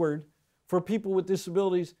backward for people with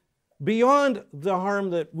disabilities beyond the harm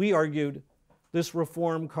that we argued this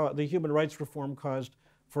reform, the human rights reform, caused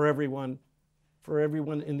for everyone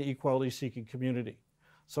in the equality-seeking community.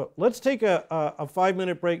 So let's take a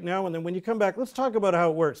 5-minute break now, and then when you come back, let's talk about how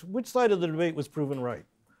it works. Which side of the debate was proven right?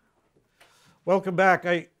 Welcome back.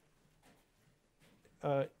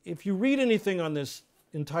 If you read anything on this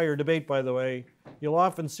entire debate, by the way, you'll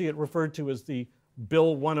often see it referred to as the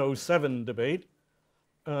Bill 107 debate,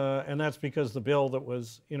 and that's because the bill that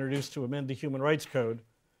was introduced to amend the Human Rights Code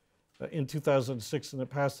in 2006 and it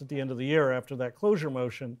passed at the end of the year after that closure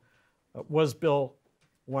motion was Bill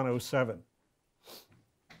 107.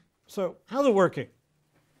 So how's it working?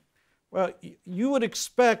 Well, you would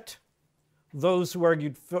expect those who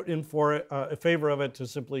argued in favor of it to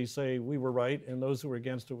simply say we were right, and those who were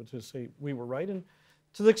against it to say we were right. And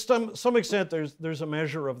to some extent, there's a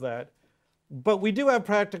measure of that. But we do have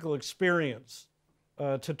practical experience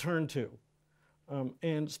to turn to.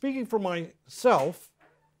 And speaking for myself,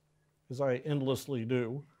 as I endlessly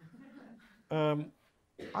do,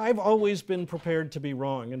 I've always been prepared to be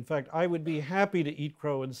wrong. In fact, I would be happy to eat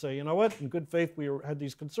crow and say, you know what, in good faith we had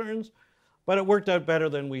these concerns, but it worked out better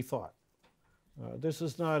than we thought. This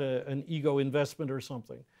is not an ego investment or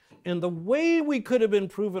something. And the way we could have been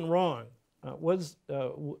proven wrong was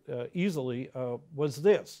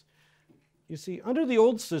this. You see, under the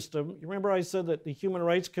old system, you remember I said that the Human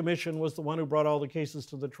Rights Commission was the one who brought all the cases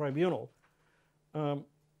to the tribunal.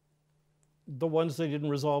 The ones they didn't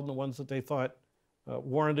resolve and the ones that they thought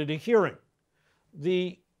warranted a hearing.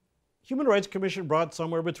 The Human Rights Commission brought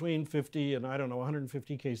somewhere between 50 and,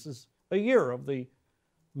 150 cases a year of the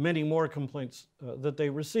many more complaints that they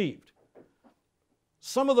received.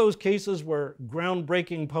 Some of those cases were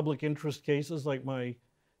groundbreaking public interest cases, like my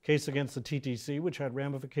case against the TTC, which had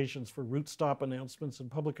ramifications for route stop announcements and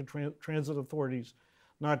public transit authorities,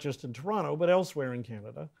 not just in Toronto, but elsewhere in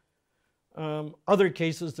Canada. Other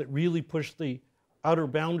cases that really pushed the outer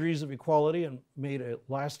boundaries of equality and made a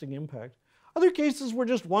lasting impact. Other cases were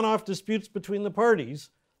just one-off disputes between the parties,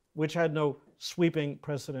 which had no sweeping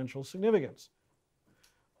precedential significance.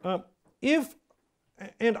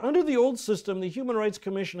 And under the old system, the Human Rights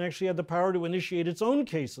Commission actually had the power to initiate its own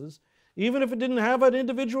cases, even if it didn't have an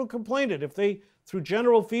individual complainant. If they, through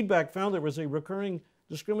general feedback, found there was a recurring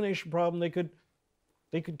discrimination problem,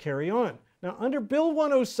 they could carry on. Now, under Bill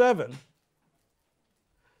 107,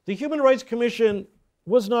 the Human Rights Commission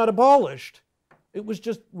was not abolished. It was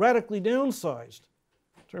just radically downsized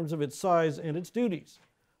in terms of its size and its duties.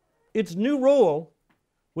 Its new role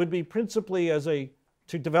would be principally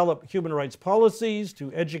to develop human rights policies,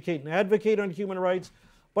 to educate and advocate on human rights,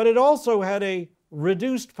 but it also had a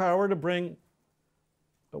reduced power to bring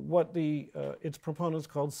what its proponents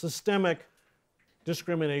called systemic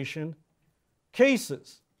discrimination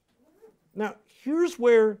cases. Now, here's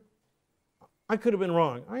where I could have been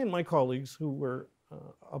wrong. I and my colleagues who were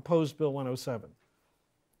opposed Bill 107.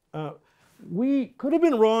 We could have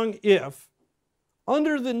been wrong if,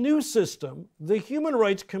 under the new system, the Human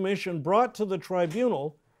Rights Commission brought to the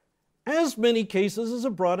tribunal as many cases as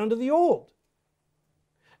it brought under the old.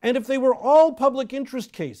 And if they were all public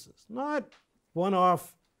interest cases, not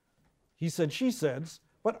one-off he said, she said,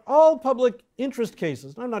 but all public interest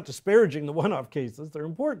cases, I'm not disparaging the one-off cases, they're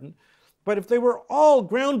important, but if they were all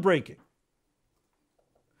groundbreaking,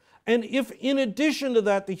 And if in addition to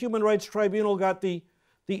that, the Human Rights Tribunal got the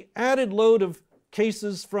added load of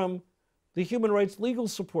cases from the Human Rights Legal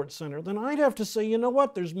Support Center, then I'd have to say, you know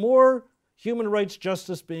what, there's more human rights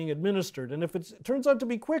justice being administered. And if it turns out to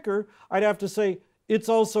be quicker, I'd have to say it's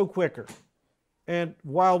also quicker. And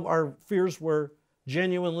while our fears were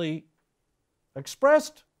genuinely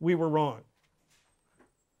expressed, we were wrong.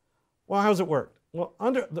 Well, how's it worked? Well,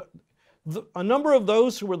 under a number of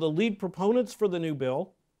those who were the lead proponents for the new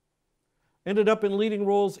bill ended up in leading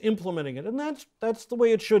roles implementing it, and that's the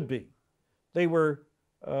way it should be. They were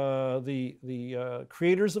the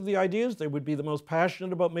creators of the ideas. They would be the most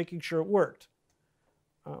passionate about making sure it worked.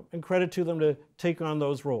 And credit to them to take on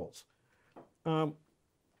those roles.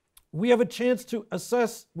 We have a chance to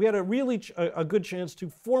assess, we had a good chance to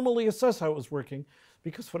formally assess how it was working,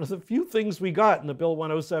 because one of the few things we got in the Bill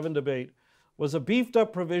 107 debate was a beefed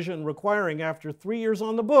up provision requiring, after 3 years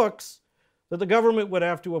on the books, that the government would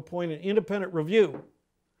have to appoint an independent review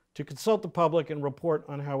to consult the public and report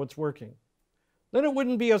on how it's working. Then it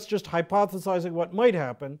wouldn't be us just hypothesizing what might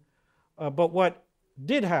happen, but what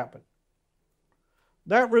did happen.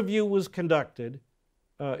 That review was conducted.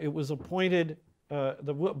 It was appointed,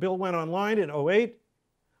 the bill went online in 2008.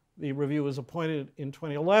 The review was appointed in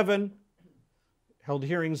 2011, held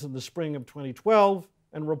hearings in the spring of 2012,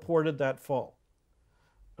 and reported that fall.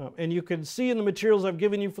 And you can see in the materials I've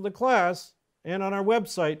given you for the class and on our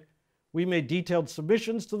website, we made detailed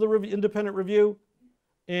submissions to the independent review,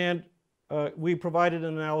 and we provided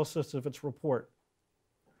an analysis of its report.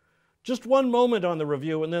 Just one moment on the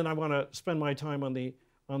review, and then I want to spend my time on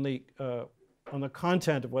the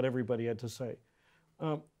content of what everybody had to say.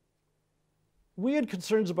 We had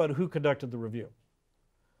concerns about who conducted the review.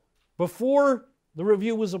 Before the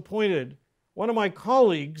review was appointed, one of my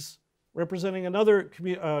colleagues, representing another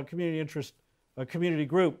community interest community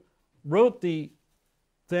group, wrote the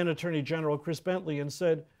then Attorney General, Chris Bentley, and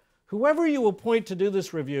said, whoever you appoint to do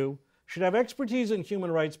this review should have expertise in human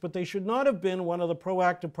rights, but they should not have been one of the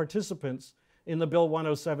proactive participants in the Bill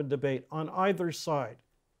 107 debate on either side.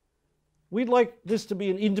 We'd like this to be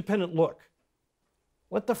an independent look.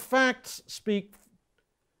 Let the facts speak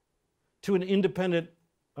to an independent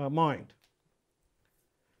mind.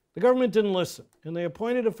 The government didn't listen, and they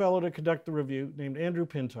appointed a fellow to conduct the review named Andrew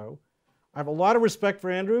Pinto. I have a lot of respect for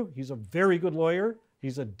Andrew. He's a very good lawyer.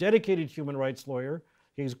 He's a dedicated human rights lawyer.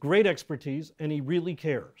 He has great expertise, and he really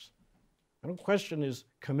cares. I don't question his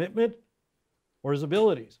commitment or his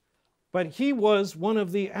abilities, but he was one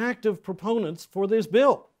of the active proponents for this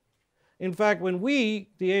bill. In fact, when we,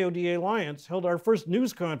 the AODA Alliance, held our first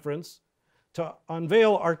news conference to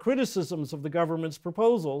unveil our criticisms of the government's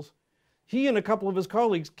proposals, he and a couple of his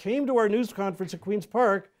colleagues came to our news conference at Queen's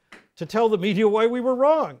Park to tell the media why we were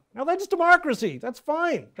wrong. Now that's democracy. That's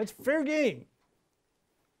fine. That's fair game.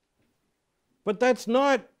 But that's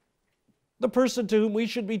not the person to whom we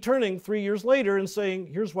should be turning 3 years later and saying,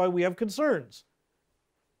 here's why we have concerns.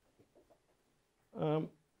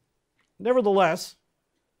 Nevertheless,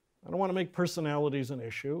 I don't want to make personalities an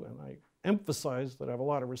issue, and I emphasize that I have a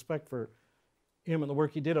lot of respect for him and the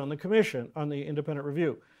work he did on the commission, on the independent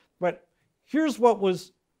review. But here's what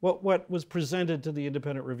was presented to the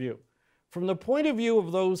independent review. From the point of view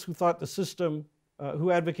of those who thought the system,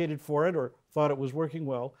 who advocated for it or thought it was working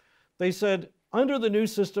well, they said, under the new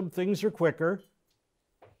system, things are quicker.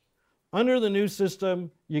 Under the new system,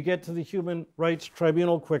 you get to the Human Rights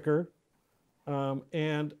Tribunal quicker,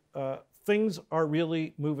 and things are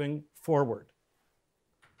really moving forward.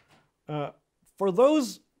 For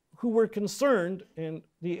those who were concerned, and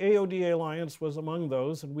the AODA Alliance was among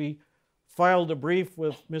those, and we filed a brief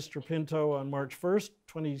with Mr. Pinto on March 1st,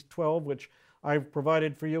 2012, which I've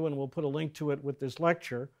provided for you, and we'll put a link to it with this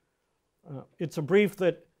lecture. It's a brief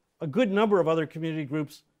that a good number of other community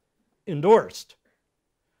groups endorsed.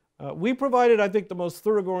 We provided, I think, the most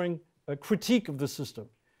thoroughgoing critique of the system.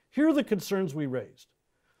 Here are the concerns we raised.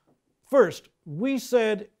 First, we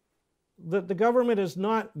said that the government has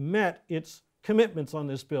not met its commitments on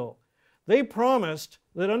this bill. They promised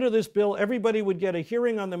that under this bill, everybody would get a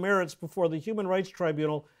hearing on the merits before the Human Rights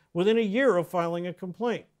Tribunal within a year of filing a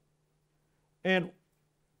complaint. And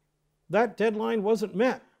that deadline wasn't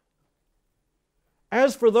met.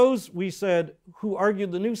 As for those, we said, who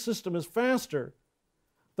argued the new system is faster,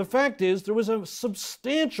 the fact is there was a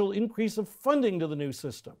substantial increase of funding to the new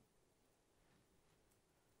system.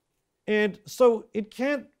 And so it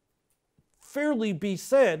can't fairly be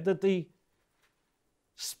said that the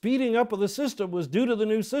speeding up of the system was due to the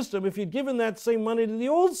new system. If you'd given that same money to the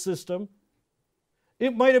old system,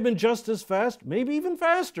 it might have been just as fast, maybe even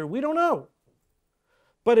faster. We don't know.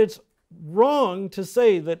 But it's wrong to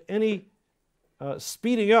say that any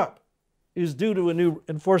speeding up is due to a new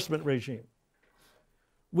enforcement regime.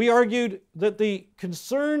 We argued that the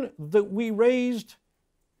concern that we raised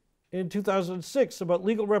in 2006 about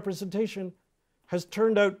legal representation has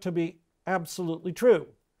turned out to be absolutely true.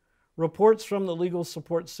 Reports from the Legal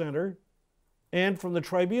Support Center and from the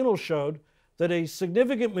tribunal showed that a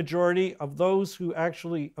significant majority of those who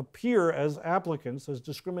actually appear as applicants, as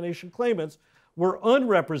discrimination claimants, were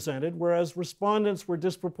unrepresented, whereas respondents were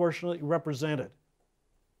disproportionately represented.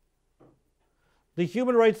 The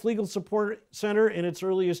Human Rights Legal Support Center in its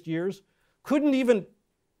earliest years couldn't even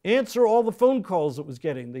answer all the phone calls it was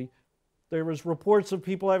getting. There was reports of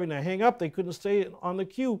people having to hang up. They couldn't stay on the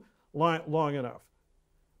queue long enough,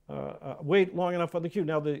 wait long enough on the queue.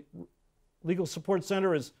 Now the Legal Support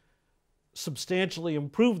Center has substantially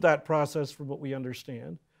improved that process from what we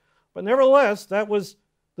understand. But nevertheless, that was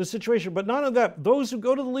the situation. But none of that, those who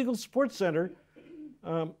go to the Legal Support Center,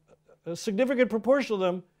 a significant proportion of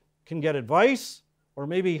them can get advice or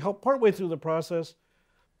maybe help partway through the process,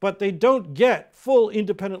 but they don't get full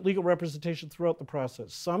independent legal representation throughout the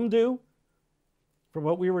process. Some do, from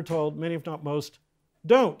what we were told, many if not most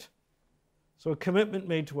don't. So a commitment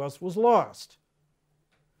made to us was lost.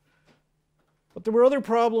 But there were other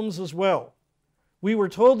problems as well. We were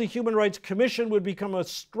told the Human Rights Commission would become a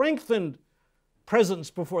strengthened presence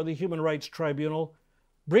before the Human Rights Tribunal,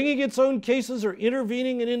 bringing its own cases or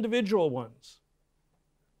intervening in individual ones,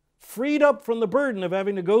 freed up from the burden of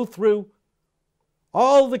having to go through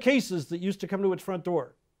all the cases that used to come to its front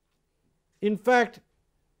door. In fact,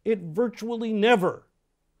 it virtually never,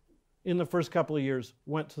 in the first couple of years,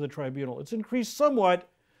 went to the tribunal. It's increased somewhat,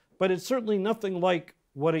 but it's certainly nothing like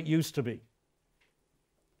what it used to be.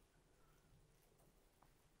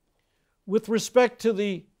 With respect to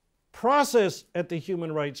the process at the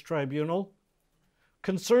Human Rights Tribunal,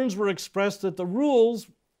 concerns were expressed that the rules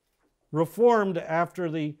reformed after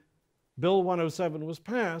the Bill 107 was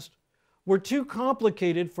passed were too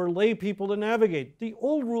complicated for lay people to navigate. The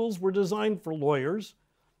old rules were designed for lawyers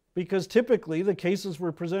because typically the cases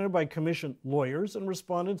were presented by commissioned lawyers and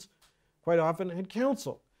respondents quite often had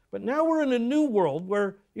counsel. But now we're in a new world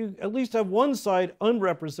where you at least have one side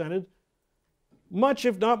unrepresented much,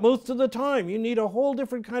 if not most of the time. You need a whole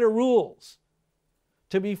different kind of rules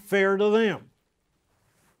to be fair to them.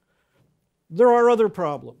 There are other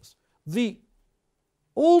problems. The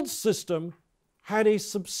old system had a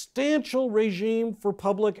substantial regime for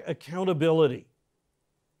public accountability.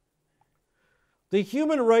 The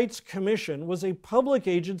Human Rights Commission was a public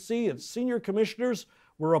agency. Its senior commissioners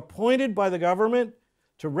were appointed by the government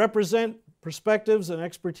to represent perspectives and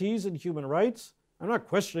expertise in human rights. I'm not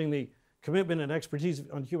questioning the commitment and expertise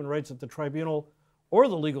on human rights at the tribunal or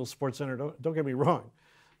the Legal Support Center, don't get me wrong.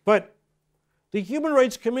 But the Human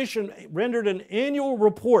Rights Commission rendered an annual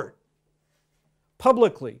report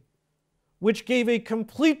publicly, which gave a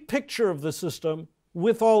complete picture of the system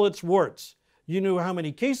with all its warts. You knew how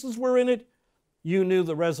many cases were in it. You knew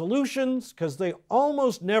the resolutions, because they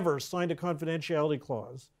almost never signed a confidentiality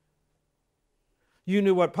clause. You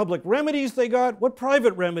knew what public remedies they got, what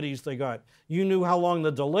private remedies they got. You knew how long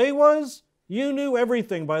the delay was. You knew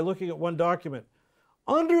everything by looking at one document.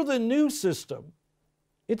 Under the new system,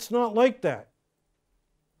 it's not like that.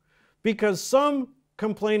 Because some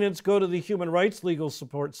complainants go to the Human Rights Legal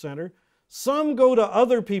Support Center, some go to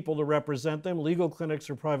other people to represent them, legal clinics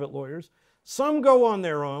or private lawyers, some go on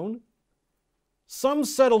their own, some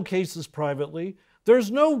settle cases privately.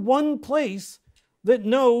 There's no one place that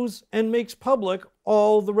knows and makes public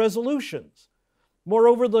all the resolutions.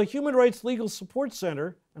 Moreover, the Human Rights Legal Support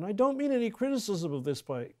Center, and I don't mean any criticism of this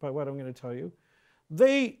by what I'm going to tell you,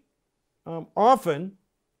 they often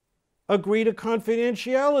agree to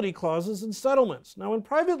confidentiality clauses in settlements. Now, in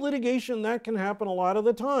private litigation, that can happen a lot of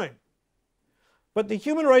the time. But the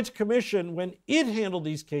Human Rights Commission, when it handled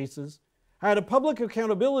these cases, had a public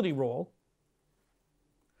accountability role,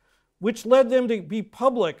 which led them to be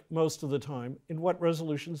public most of the time in what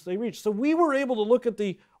resolutions they reached. So we were able to look at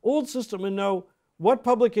the old system and know what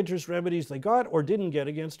public interest remedies they got or didn't get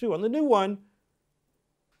against who. On the new one,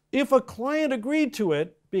 if a client agreed to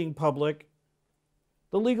it being public,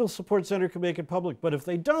 the Legal Support Center can make it public. But if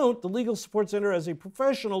they don't, the Legal Support Center has a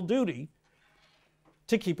professional duty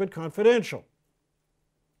to keep it confidential.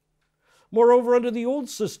 Moreover, under the old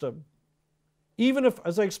system, even if,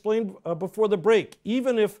 as I explained before the break,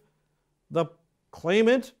 even if the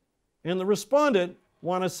claimant and the respondent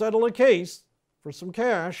want to settle a case for some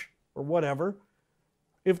cash or whatever,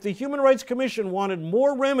 if the Human Rights Commission wanted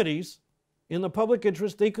more remedies in the public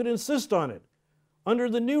interest, they could insist on it. Under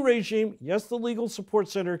the new regime, yes, the Legal Support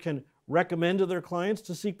Center can recommend to their clients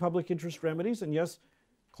to seek public interest remedies, and yes,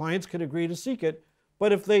 Clients can agree to seek it,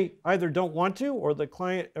 but if they either don't want to or the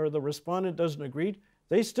client or the respondent doesn't agree,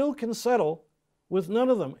 they still can settle with none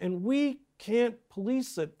of them. And we can't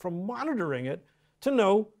police it from monitoring it to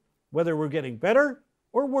know whether we're getting better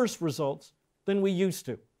or worse results than we used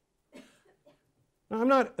to. Now, I'm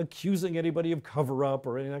not accusing anybody of cover-up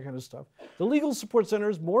or any of that kind of stuff. The Legal Support Center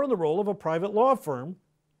is more in the role of a private law firm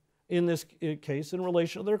in this case in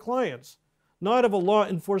relation to their clients, not of a law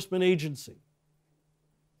enforcement agency.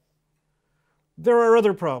 There are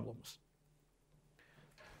other problems.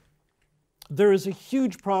 There is a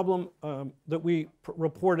huge problem that we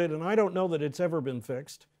reported, and I don't know that it's ever been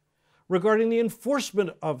fixed, regarding the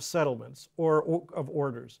enforcement of settlements or of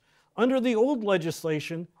orders. Under the old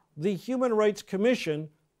legislation, the Human Rights Commission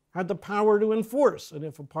had the power to enforce, and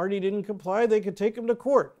if a party didn't comply, they could take them to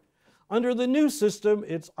court. Under the new system,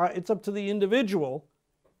 it's up to the individual.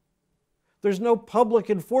 There's no public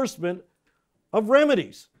enforcement of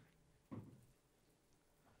remedies.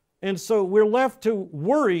 And so we're left to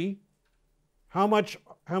worry how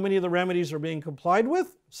many of the remedies are being complied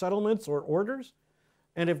with, settlements or orders,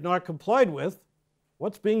 and if not complied with,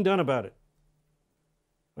 what's being done about it?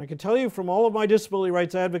 I can tell you from all of my disability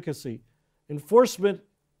rights advocacy, enforcement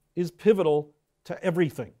is pivotal to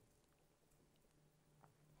everything.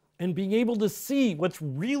 And being able to see what's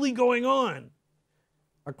really going on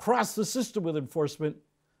across the system with enforcement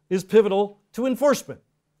is pivotal to enforcement.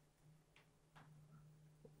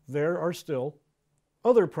 There are still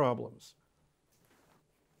other problems.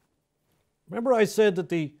 Remember I said that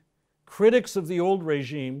the critics of the old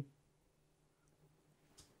regime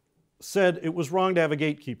said it was wrong to have a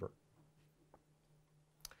gatekeeper.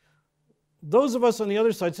 Those of us on the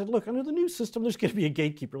other side said, look, under the new system, there's going to be a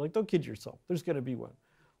gatekeeper. Like, don't kid yourself. There's going to be one.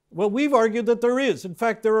 Well, we've argued that there is. In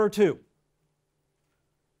fact, there are two.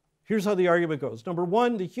 Here's how the argument goes. Number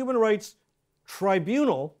one, the Human Rights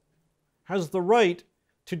Tribunal has the right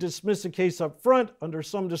to dismiss a case up front under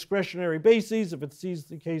some discretionary bases if it sees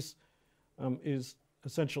the case is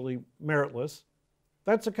essentially meritless.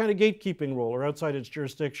 That's a kind of gatekeeping role or outside its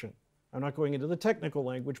jurisdiction. I'm not going into the technical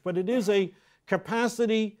language, but it is a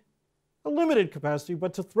capacity, a limited capacity,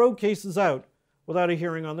 but to throw cases out without a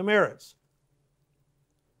hearing on the merits.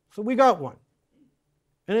 So we got one.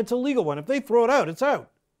 And it's a legal one. If they throw it out, it's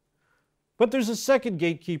out. But there's a second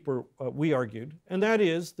gatekeeper, we argued, and that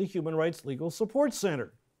is the Human Rights Legal Support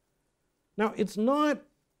Center. Now, it's not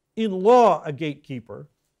in law a gatekeeper,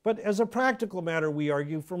 but as a practical matter, we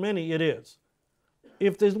argue, for many it is.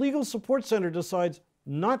 If the Legal Support Center decides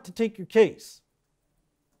not to take your case,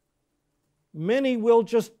 many will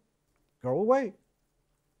just go away.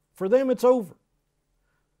 For them, it's over.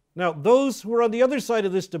 Now, those who are on the other side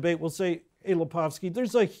of this debate will say, hey, Lepofsky,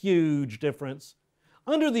 there's a huge difference.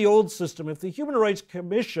 Under the old system, if the Human Rights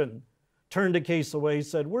Commission turned a case away,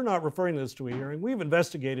 said, we're not referring this to a hearing, we've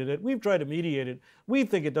investigated it, we've tried to mediate it, we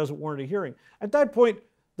think it doesn't warrant a hearing. At that point,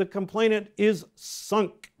 the complainant is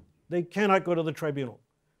sunk. They cannot go to the tribunal.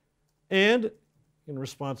 And in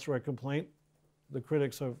response to our complaint, the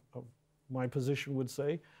critics of my position would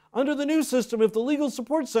say, under the new system, if the Legal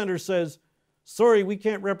Support Center says, sorry, we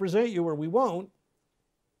can't represent you or we won't,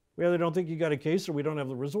 we either don't think you got a case or we don't have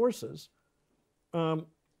the resources, the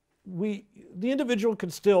individual can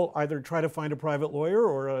still either try to find a private lawyer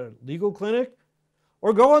or a legal clinic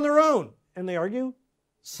or go on their own. And they argue,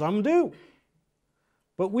 some do.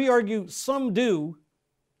 But we argue some do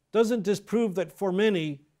doesn't disprove that for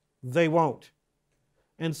many, they won't.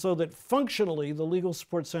 And so that functionally, the Legal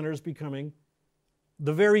Support Center is becoming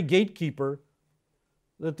the very gatekeeper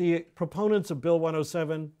that the proponents of Bill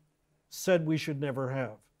 107 said we should never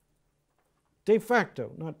have. De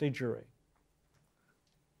facto, not de jure.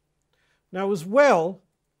 Now, as well,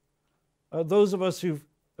 those of us who've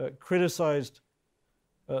criticized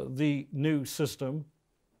the new system,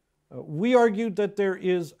 we argued that there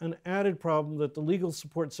is an added problem that the Legal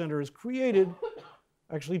Support Center has created,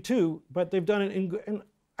 actually two, but they've done it, and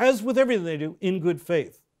as with everything they do, in good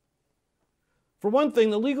faith. For one thing,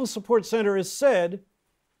 the Legal Support Center has said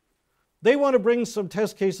they want to bring some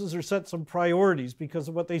test cases or set some priorities because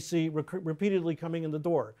of what they see repeatedly coming in the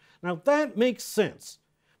door. Now, that makes sense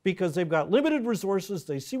because they've got limited resources,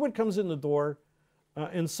 they see what comes in the door,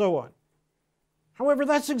 and so on. However,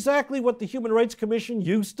 that's exactly what the Human Rights Commission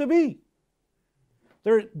used to be.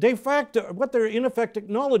 They're de facto, what they're in effect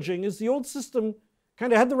acknowledging is the old system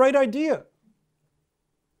kind of had the right idea.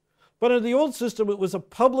 But in the old system, it was a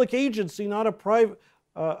public agency, not a private,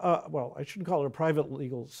 well, I shouldn't call it a private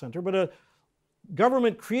legal center, but a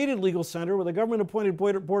government-created legal center with a government-appointed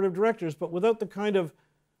board of directors, but without the kind of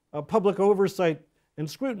public oversight and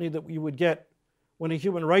scrutiny that you would get when a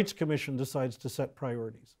Human Rights Commission decides to set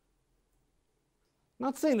priorities. I'm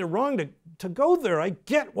not saying they're wrong to go there. I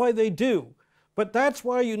get why they do. But that's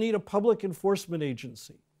why you need a public enforcement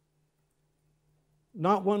agency,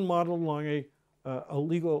 not one modeled along a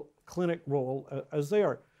legal clinic role as they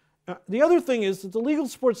are. The other thing is that the Legal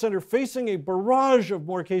Support Center, facing a barrage of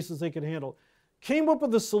more cases they could handle, came up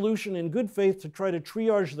with a solution in good faith to try to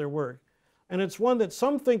triage their work. And it's one that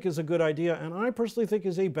some think is a good idea, and I personally think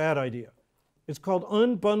is a bad idea. It's called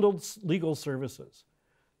unbundled legal services.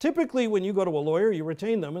 Typically, when you go to a lawyer, you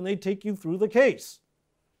retain them, and they take you through the case.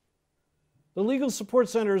 The Legal Support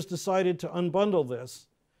Center has decided to unbundle this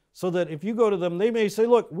so that if you go to them, they may say,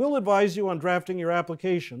 look, we'll advise you on drafting your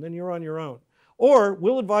application, then you're on your own. Or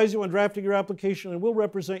we'll advise you on drafting your application and we'll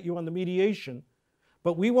represent you on the mediation,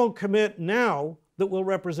 but we won't commit now that we'll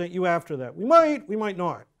represent you after that. We might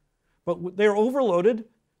not. But they're overloaded.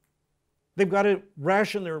 They've got to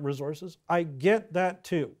ration their resources. I get that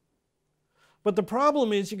too. But the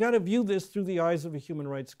problem is you got to view this through the eyes of a human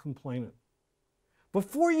rights complainant.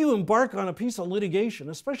 Before you embark on a piece of litigation,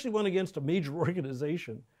 especially one against a major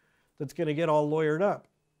organization that's going to get all lawyered up,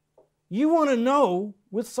 you want to know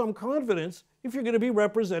with some confidence if you're going to be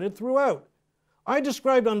represented throughout. I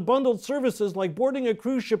described unbundled services like boarding a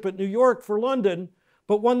cruise ship at New York for London,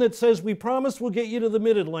 but one that says, we promise we'll get you to the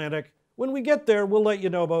mid-Atlantic. When we get there, we'll let you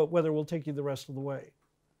know about whether we'll take you the rest of the way.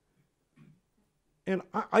 And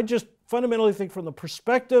I just fundamentally think from the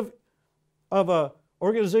perspective of an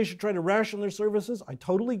organization trying to ration their services, I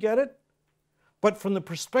totally get it. But from the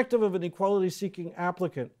perspective of an equality-seeking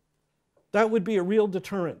applicant, that would be a real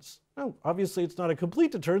deterrence. Now, obviously, it's not a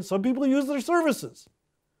complete deterrence. Some people use their services.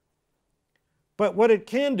 But what it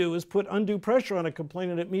can do is put undue pressure on a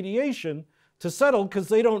complainant at mediation to settle because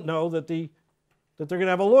they don't know that they're going to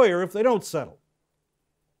have a lawyer if they don't settle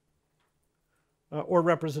or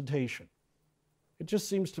representation. It just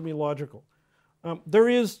seems to me logical. There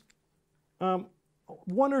is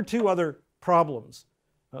one or two other problems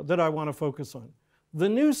that I want to focus on. The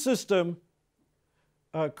new system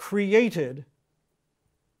created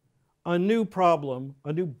a new problem,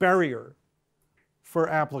 a new barrier for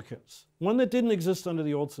applicants, one that didn't exist under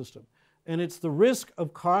the old system. And it's the risk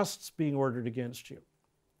of costs being ordered against you.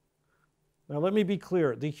 Now, let me be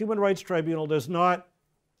clear. The Human Rights Tribunal does not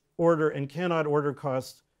order and cannot order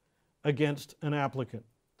costs against an applicant.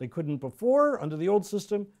 They couldn't before under the old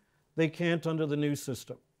system. They can't under the new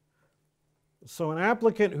system. So an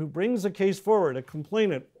applicant who brings a case forward, a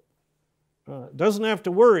complainant, doesn't have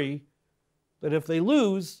to worry that if they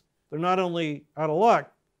lose, they're not only out of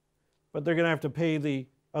luck, but they're going to have to pay the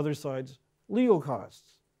other side's legal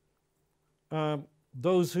costs.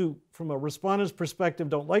 Those who, from a respondent's perspective,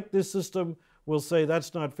 don't like this system will say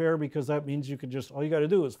that's not fair because that means you can just, all you got to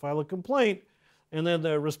do is file a complaint, and then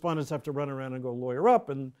the respondents have to run around and go lawyer up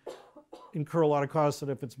and incur a lot of costs,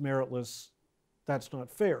 and if it's meritless, that's not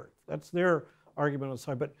fair. That's their argument on the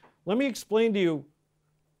side. But let me explain to you,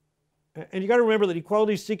 and you got to remember that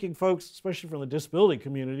equality-seeking folks, especially from the disability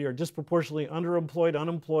community, are disproportionately underemployed,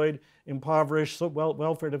 unemployed, impoverished, so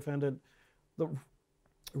welfare dependent.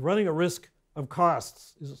 Running a risk of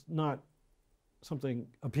costs is not something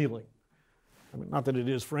appealing. I mean, not that it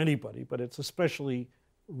is for anybody, but it's especially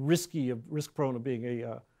risky, risk-prone of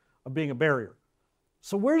being a barrier.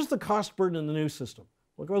 So where's the cost burden in the new system?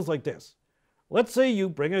 Well, it goes like this. Let's say you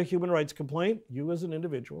bring a human rights complaint, you as an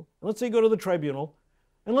individual, and let's say you go to the tribunal,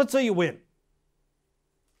 and let's say you win.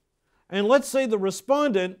 And let's say the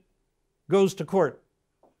respondent goes to court.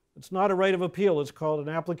 It's not a right of appeal. It's called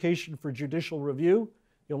an application for judicial review.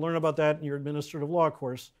 You'll learn about that in your administrative law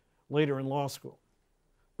course later in law school.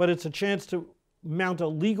 But it's a chance to mount a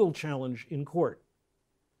legal challenge in court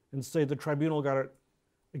and say the tribunal got it,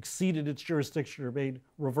 exceeded its jurisdiction or made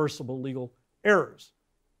reversible legal errors.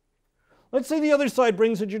 Let's say the other side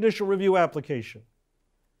brings a judicial review application.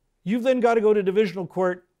 You've then got to go to divisional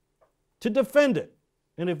court to defend it.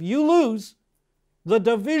 And if you lose, the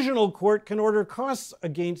divisional court can order costs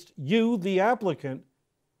against you, the applicant,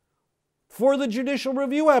 for the judicial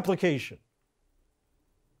review application.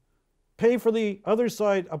 Pay for the other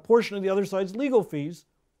side, a portion of the other side's legal fees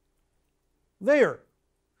there.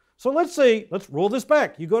 So let's roll this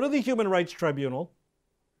back. You go to the Human Rights Tribunal,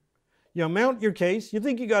 you mount your case, you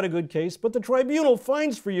think you got a good case, but the tribunal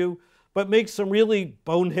finds for you, but makes some really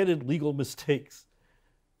boneheaded legal mistakes.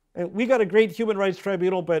 And we got a great Human Rights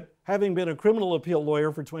Tribunal, but having been a criminal appeal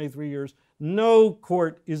lawyer for 23 years, no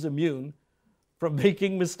court is immune from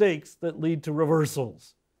making mistakes that lead to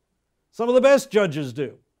reversals. Some of the best judges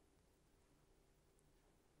do.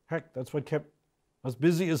 Heck, that's what kept us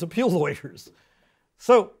busy as appeal lawyers.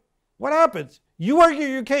 So what happens? You argue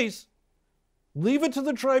your case, Leave it to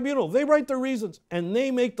the tribunal. They write their reasons, and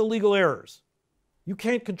they make the legal errors. You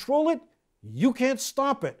can't control it. You can't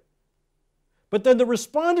stop it. But then the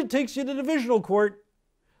respondent takes you to divisional court.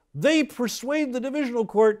 They persuade the divisional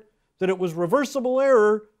court that it was reversible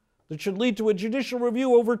error that should lead to a judicial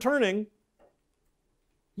review overturning.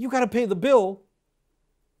 You got to pay the bill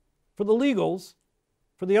for the legals,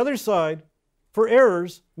 for the other side, for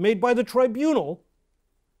errors made by the tribunal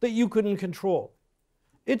that you couldn't control.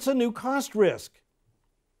 It's a new cost risk.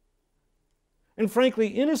 And frankly,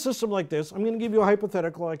 in a system like this, I'm going to give you a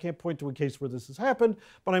hypothetical. I can't point to a case where this has happened,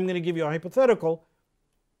 but I'm going to give you a hypothetical.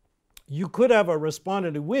 You could have a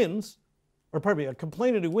respondent who wins, or pardon me, a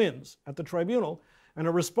complainant who wins at the tribunal, and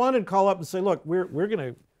a respondent call up and say, look, we're going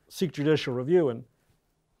to seek judicial review, and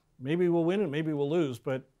maybe we'll win and maybe we'll lose,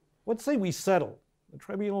 but let's say we settle. The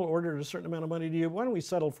tribunal ordered a certain amount of money to you. Why don't we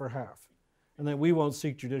settle for half? And then we won't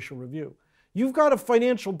seek judicial review. You've got a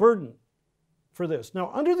financial burden for this.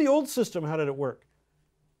 Now, under the old system, how did it work?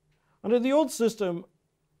 Under the old system,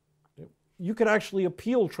 you could actually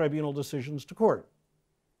appeal tribunal decisions to court.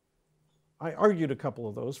 I argued a couple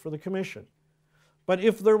of those for the commission. But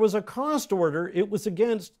if there was a cost order,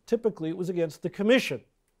 typically it was against the commission,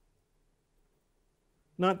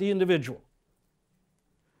 not the individual.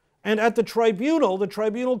 And at the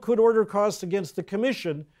tribunal could order costs against the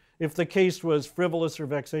commission if the case was frivolous or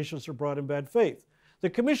vexatious or brought in bad faith.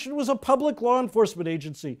 The commission was a public law enforcement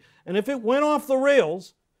agency, and if it went off the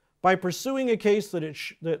rails by pursuing a case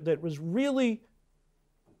that was really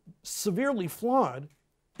severely flawed,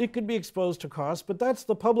 it could be exposed to costs, but that's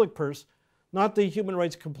the public purse, not the human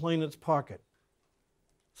rights complainant's pocket.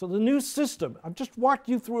 So the new system, I've just walked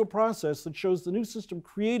you through a process that shows the new system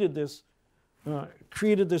created this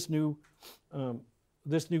new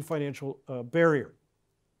financial barrier.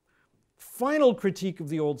 Final critique of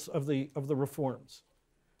the reforms,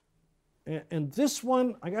 and this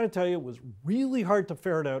one, I got to tell you, was really hard to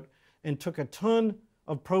ferret out and took a ton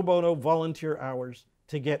of pro bono volunteer hours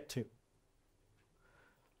to get to.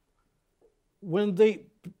 When the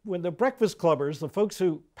breakfast clubbers, the folks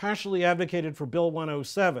who passionately advocated for Bill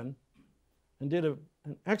 107 and did an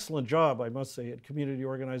excellent job, I must say, at community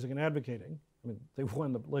organizing and advocating. I mean, they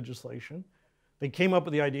won the legislation. They came up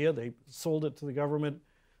with the idea, they sold it to the government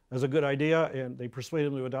as a good idea, and they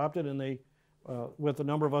persuaded them to adopt it, and they, with a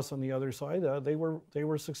number of us on the other side, they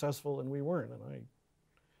were successful and we weren't, and I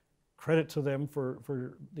credit to them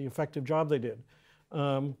for the effective job they did.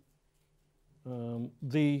 Who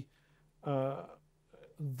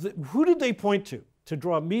did they point to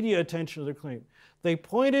draw media attention to their claim? They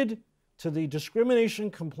pointed to the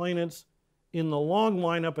discrimination complainants in the long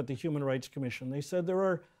lineup at the Human Rights Commission. They said there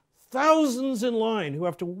are thousands in line who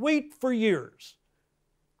have to wait for years,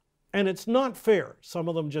 and it's not fair. Some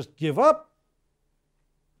of them just give up,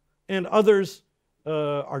 and others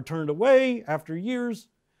are turned away after years,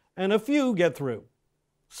 and a few get through.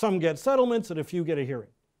 Some get settlements, and a few get a hearing.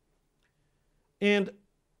 And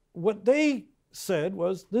what they said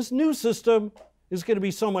was, this new system is going to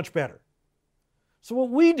be so much better. So what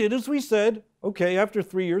we did is we said, okay, after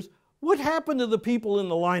 3 years, what happened to the people in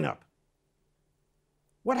the lineup?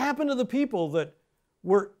 What happened to the people that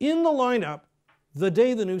were in the lineup the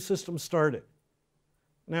day the new system started?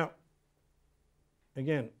 Now,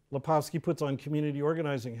 again, Lepofsky puts on community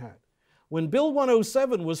organizing hat. When Bill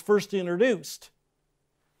 107 was first introduced,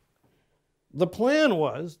 the plan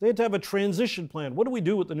was they had to have a transition plan. What do we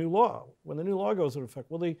do with the new law when the new law goes into effect?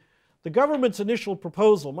 Well, the government's initial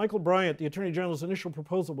proposal, Michael Bryant, the Attorney General's initial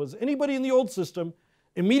proposal, was anybody in the old system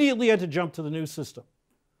immediately had to jump to the new system.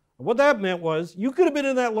 And what that meant was you could have been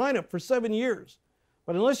in that lineup for 7 years,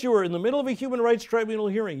 but unless you were in the middle of a Human Rights Tribunal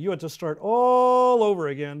hearing, you had to start all over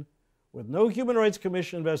again with no Human Rights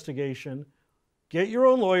Commission investigation, get your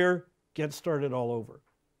own lawyer, get started all over.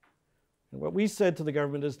 And what we said to the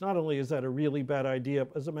government is not only is that a really bad idea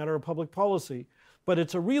as a matter of public policy, but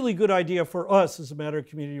it's a really good idea for us as a matter of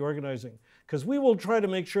community organizing, because we will try to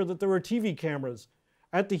make sure that there are TV cameras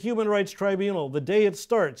at the Human Rights Tribunal the day it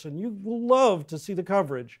starts, and you will love to see the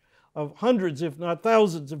coverage of hundreds, if not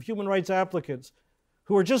thousands, of human rights applicants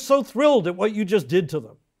who are just so thrilled at what you just did to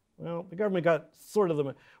them. Well, the government got sort of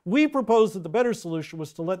them. We proposed that the better solution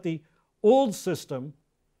was to let the old system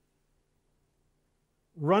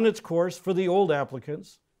run its course for the old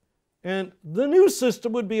applicants, and the new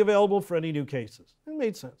system would be available for any new cases. It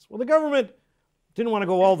made sense. Well, the government didn't want to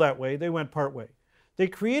go all that way. They went part way. They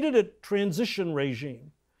created a transition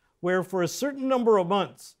regime where for a certain number of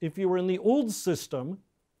months, if you were in the old system,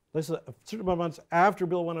 this is a certain number of months after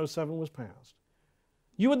Bill 107 was passed,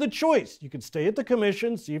 you had the choice. You could stay at the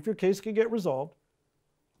commission, see if your case could get resolved,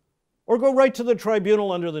 or go right to the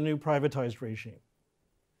tribunal under the new privatized regime.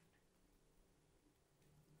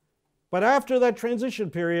 But after that transition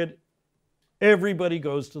period, everybody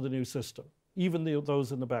goes to the new system, even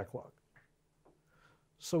those in the backlog.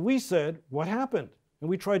 So we said, what happened? And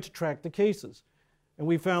we tried to track the cases. And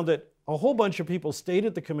we found that a whole bunch of people stayed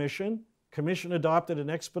at the commission. Commission adopted an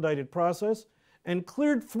expedited process and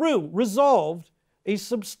cleared through, resolved a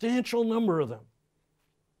substantial number of them.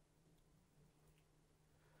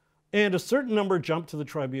 And a certain number jumped to the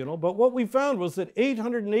tribunal. But what we found was that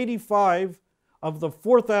 885 of the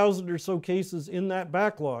 4,000 or so cases in that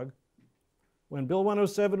backlog, when Bill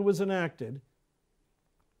 107 was enacted,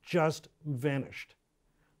 just vanished.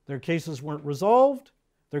 Their cases weren't resolved.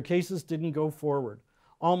 Their cases didn't go forward.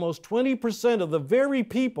 Almost 20% of the very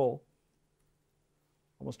people,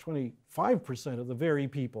 almost 25% of the very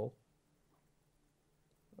people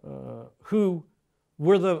who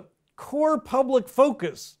were the core public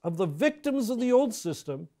focus of the victims of the old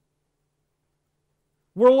system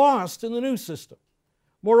were lost in the new system.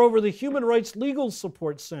 Moreover, the Human Rights Legal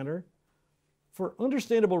Support Center, for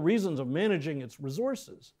understandable reasons of managing its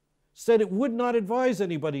resources, said it would not advise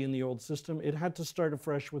anybody in the old system. It had to start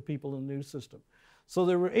afresh with people in the new system. So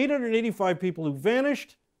there were 885 people who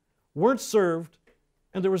vanished, weren't served,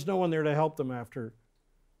 and there was no one there to help them after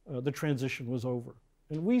the transition was over.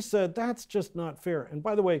 And we said, that's just not fair. And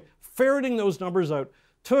by the way, ferreting those numbers out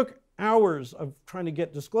took hours of trying to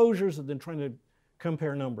get disclosures and then trying to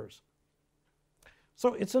compare numbers.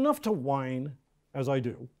 So it's enough to whine, as I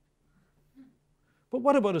do. But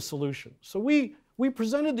what about a solution? So we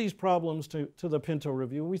presented these problems to the Pinto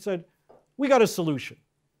Review. We said, we got a solution.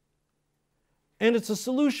 And it's a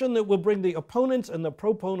solution that will bring the opponents and the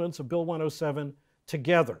proponents of Bill 107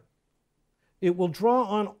 together. It will draw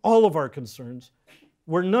on all of our concerns,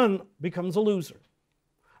 where none becomes a loser.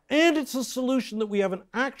 And it's a solution that we have an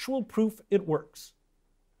actual proof it works.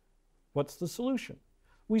 What's the solution?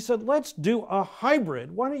 We said, let's do a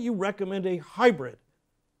hybrid. Why don't you recommend a hybrid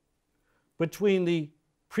between the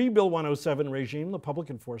pre-Bill 107 regime, the public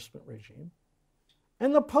enforcement regime,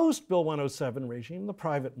 and the post-Bill 107 regime, the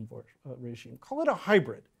private regime. Call it a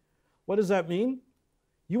hybrid. What does that mean?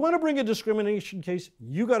 You want to bring a discrimination case,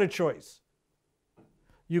 you got a choice.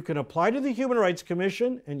 You can apply to the Human Rights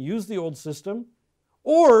Commission and use the old system,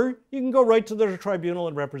 or you can go right to the tribunal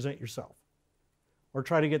and represent yourself, or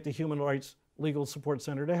try to get the Human Rights Legal Support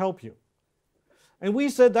Center to help you. And we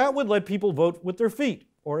said that would let people vote with their feet,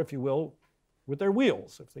 or if you will, with their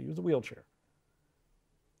wheels, if they use a wheelchair.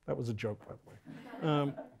 That was a joke, by the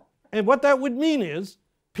way. And what that would mean is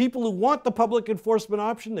people who want the public enforcement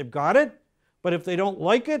option, they've got it, but if they don't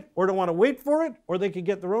like it or don't want to wait for it, or they can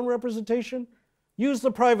get their own representation, use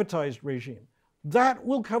the privatized regime. That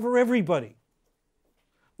will cover everybody.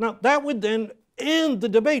 Now, that would then end the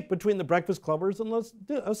debate between the breakfast clubbers and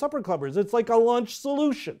the supper clubbers. It's like a lunch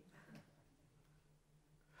solution.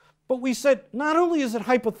 But we said, not only is it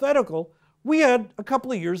hypothetical, we had a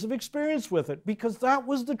couple of years of experience with it, because that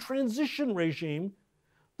was the transition regime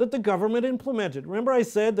that the government implemented. Remember I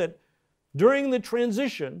said that during the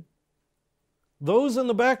transition, those in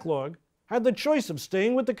the backlog had the choice of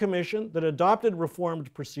staying with the commission that adopted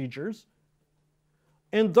reformed procedures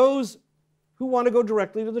and those who want to go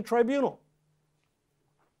directly to the tribunal.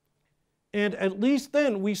 And at least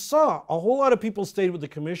then we saw a whole lot of people stayed with the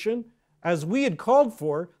commission. As we had called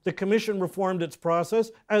for, the commission reformed its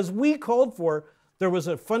process. As we called for, there was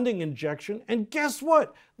a funding injection. And guess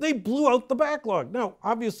what? They blew out the backlog. Now,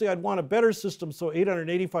 obviously, I'd want a better system so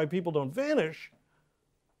 885 people don't vanish.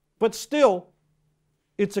 But still,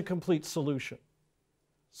 it's a complete solution.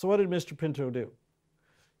 So what did Mr. Pinto do?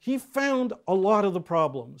 He found a lot of the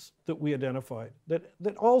problems that we identified, that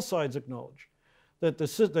all sides acknowledge, that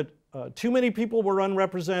too many people were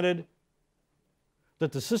unrepresented,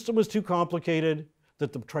 that the system was too complicated,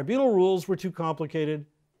 that the tribunal rules were too complicated.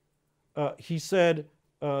 He said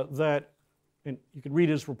that, and you can read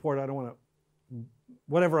his report, I don't want to,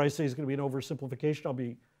 whatever I say is going to be an oversimplification, I'll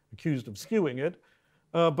be accused of skewing it.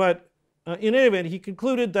 But in any event, he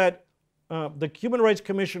concluded that the Human Rights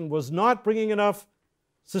Commission was not bringing enough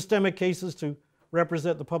systemic cases to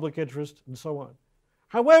represent the public interest, and so on.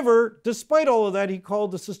 However, despite all of that, he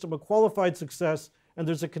called the system a qualified success, and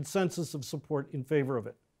there's a consensus of support in favor of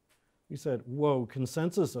it. He said, whoa,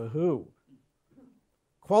 consensus of who?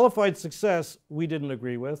 Qualified success, we didn't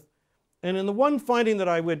agree with. And in the one finding that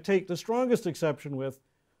I would take the strongest exception with,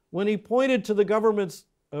 when he pointed to the government's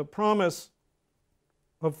promise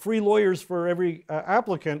of free lawyers for every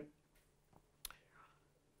applicant,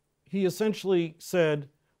 he essentially said,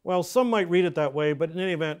 well, some might read it that way, but in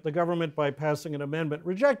any event, the government, by passing an amendment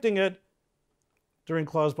rejecting it, during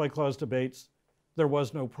clause-by-clause debates, there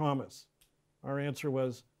was no promise. Our answer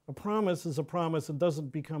was, a promise is a promise. It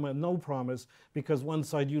doesn't become a no promise because one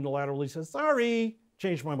side unilaterally says, sorry,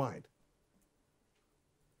 changed my mind.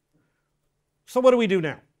 So what do we do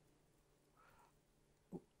now?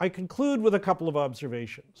 I conclude with a couple of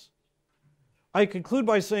observations. I conclude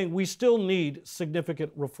by saying we still need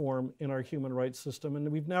significant reform in our human rights system, and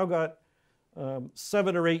we've now got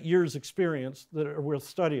 7 or 8 years' experience that are worth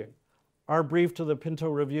studying. Our brief to the Pinto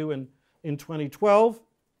Review in 2012,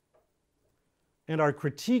 and our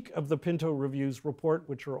critique of the Pinto Review's report,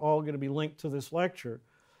 which are all going to be linked to this lecture,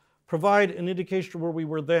 provide an indication of where we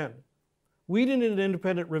were then. We needed an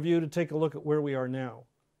independent review to take a look at where we are now.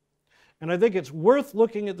 And I think it's worth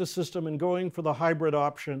looking at the system and going for the hybrid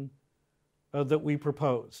option that we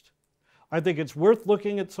proposed. I think it's worth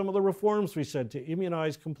looking at some of the reforms we said to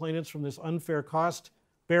immunize complainants from this unfair cost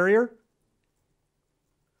barrier.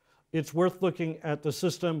 It's worth looking at the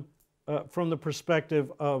system from the perspective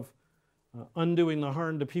of undoing the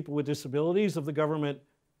harm to people with disabilities, of the government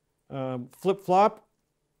flip-flop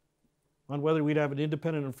on whether we'd have an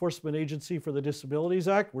independent enforcement agency for the Disabilities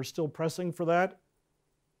Act. We're still pressing for that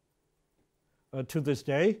to this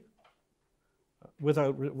day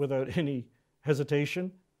without any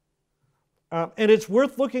hesitation. And it's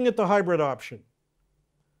worth looking at the hybrid option.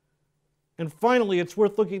 And finally, it's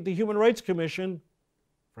worth looking at the Human Rights Commission,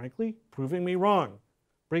 frankly, proving me wrong,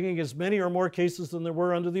 bringing as many or more cases than there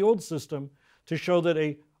were under the old system to show that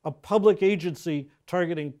a public agency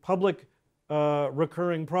targeting public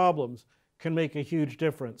recurring problems can make a huge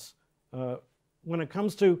difference. When it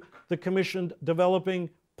comes to the Commission developing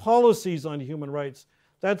policies on human rights,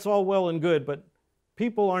 that's all well and good, but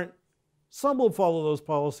people aren't, some will follow those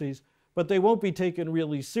policies, but they won't be taken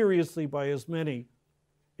really seriously by as many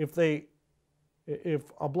if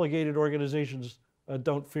obligated organizations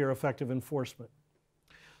don't fear effective enforcement.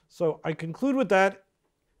 So I conclude with that.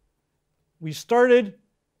 We started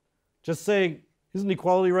just saying, isn't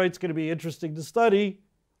equality rights going to be interesting to study?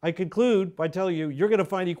 I conclude by telling you, you're going to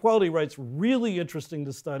find equality rights really interesting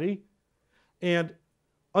to study. And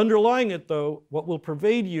underlying it, though, what will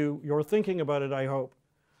pervade you, your thinking about it, I hope,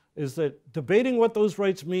 is that debating what those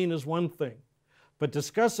rights mean is one thing, but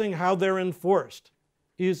discussing how they're enforced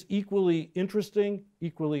is equally interesting,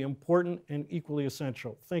 equally important, and equally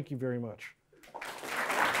essential. Thank you very much.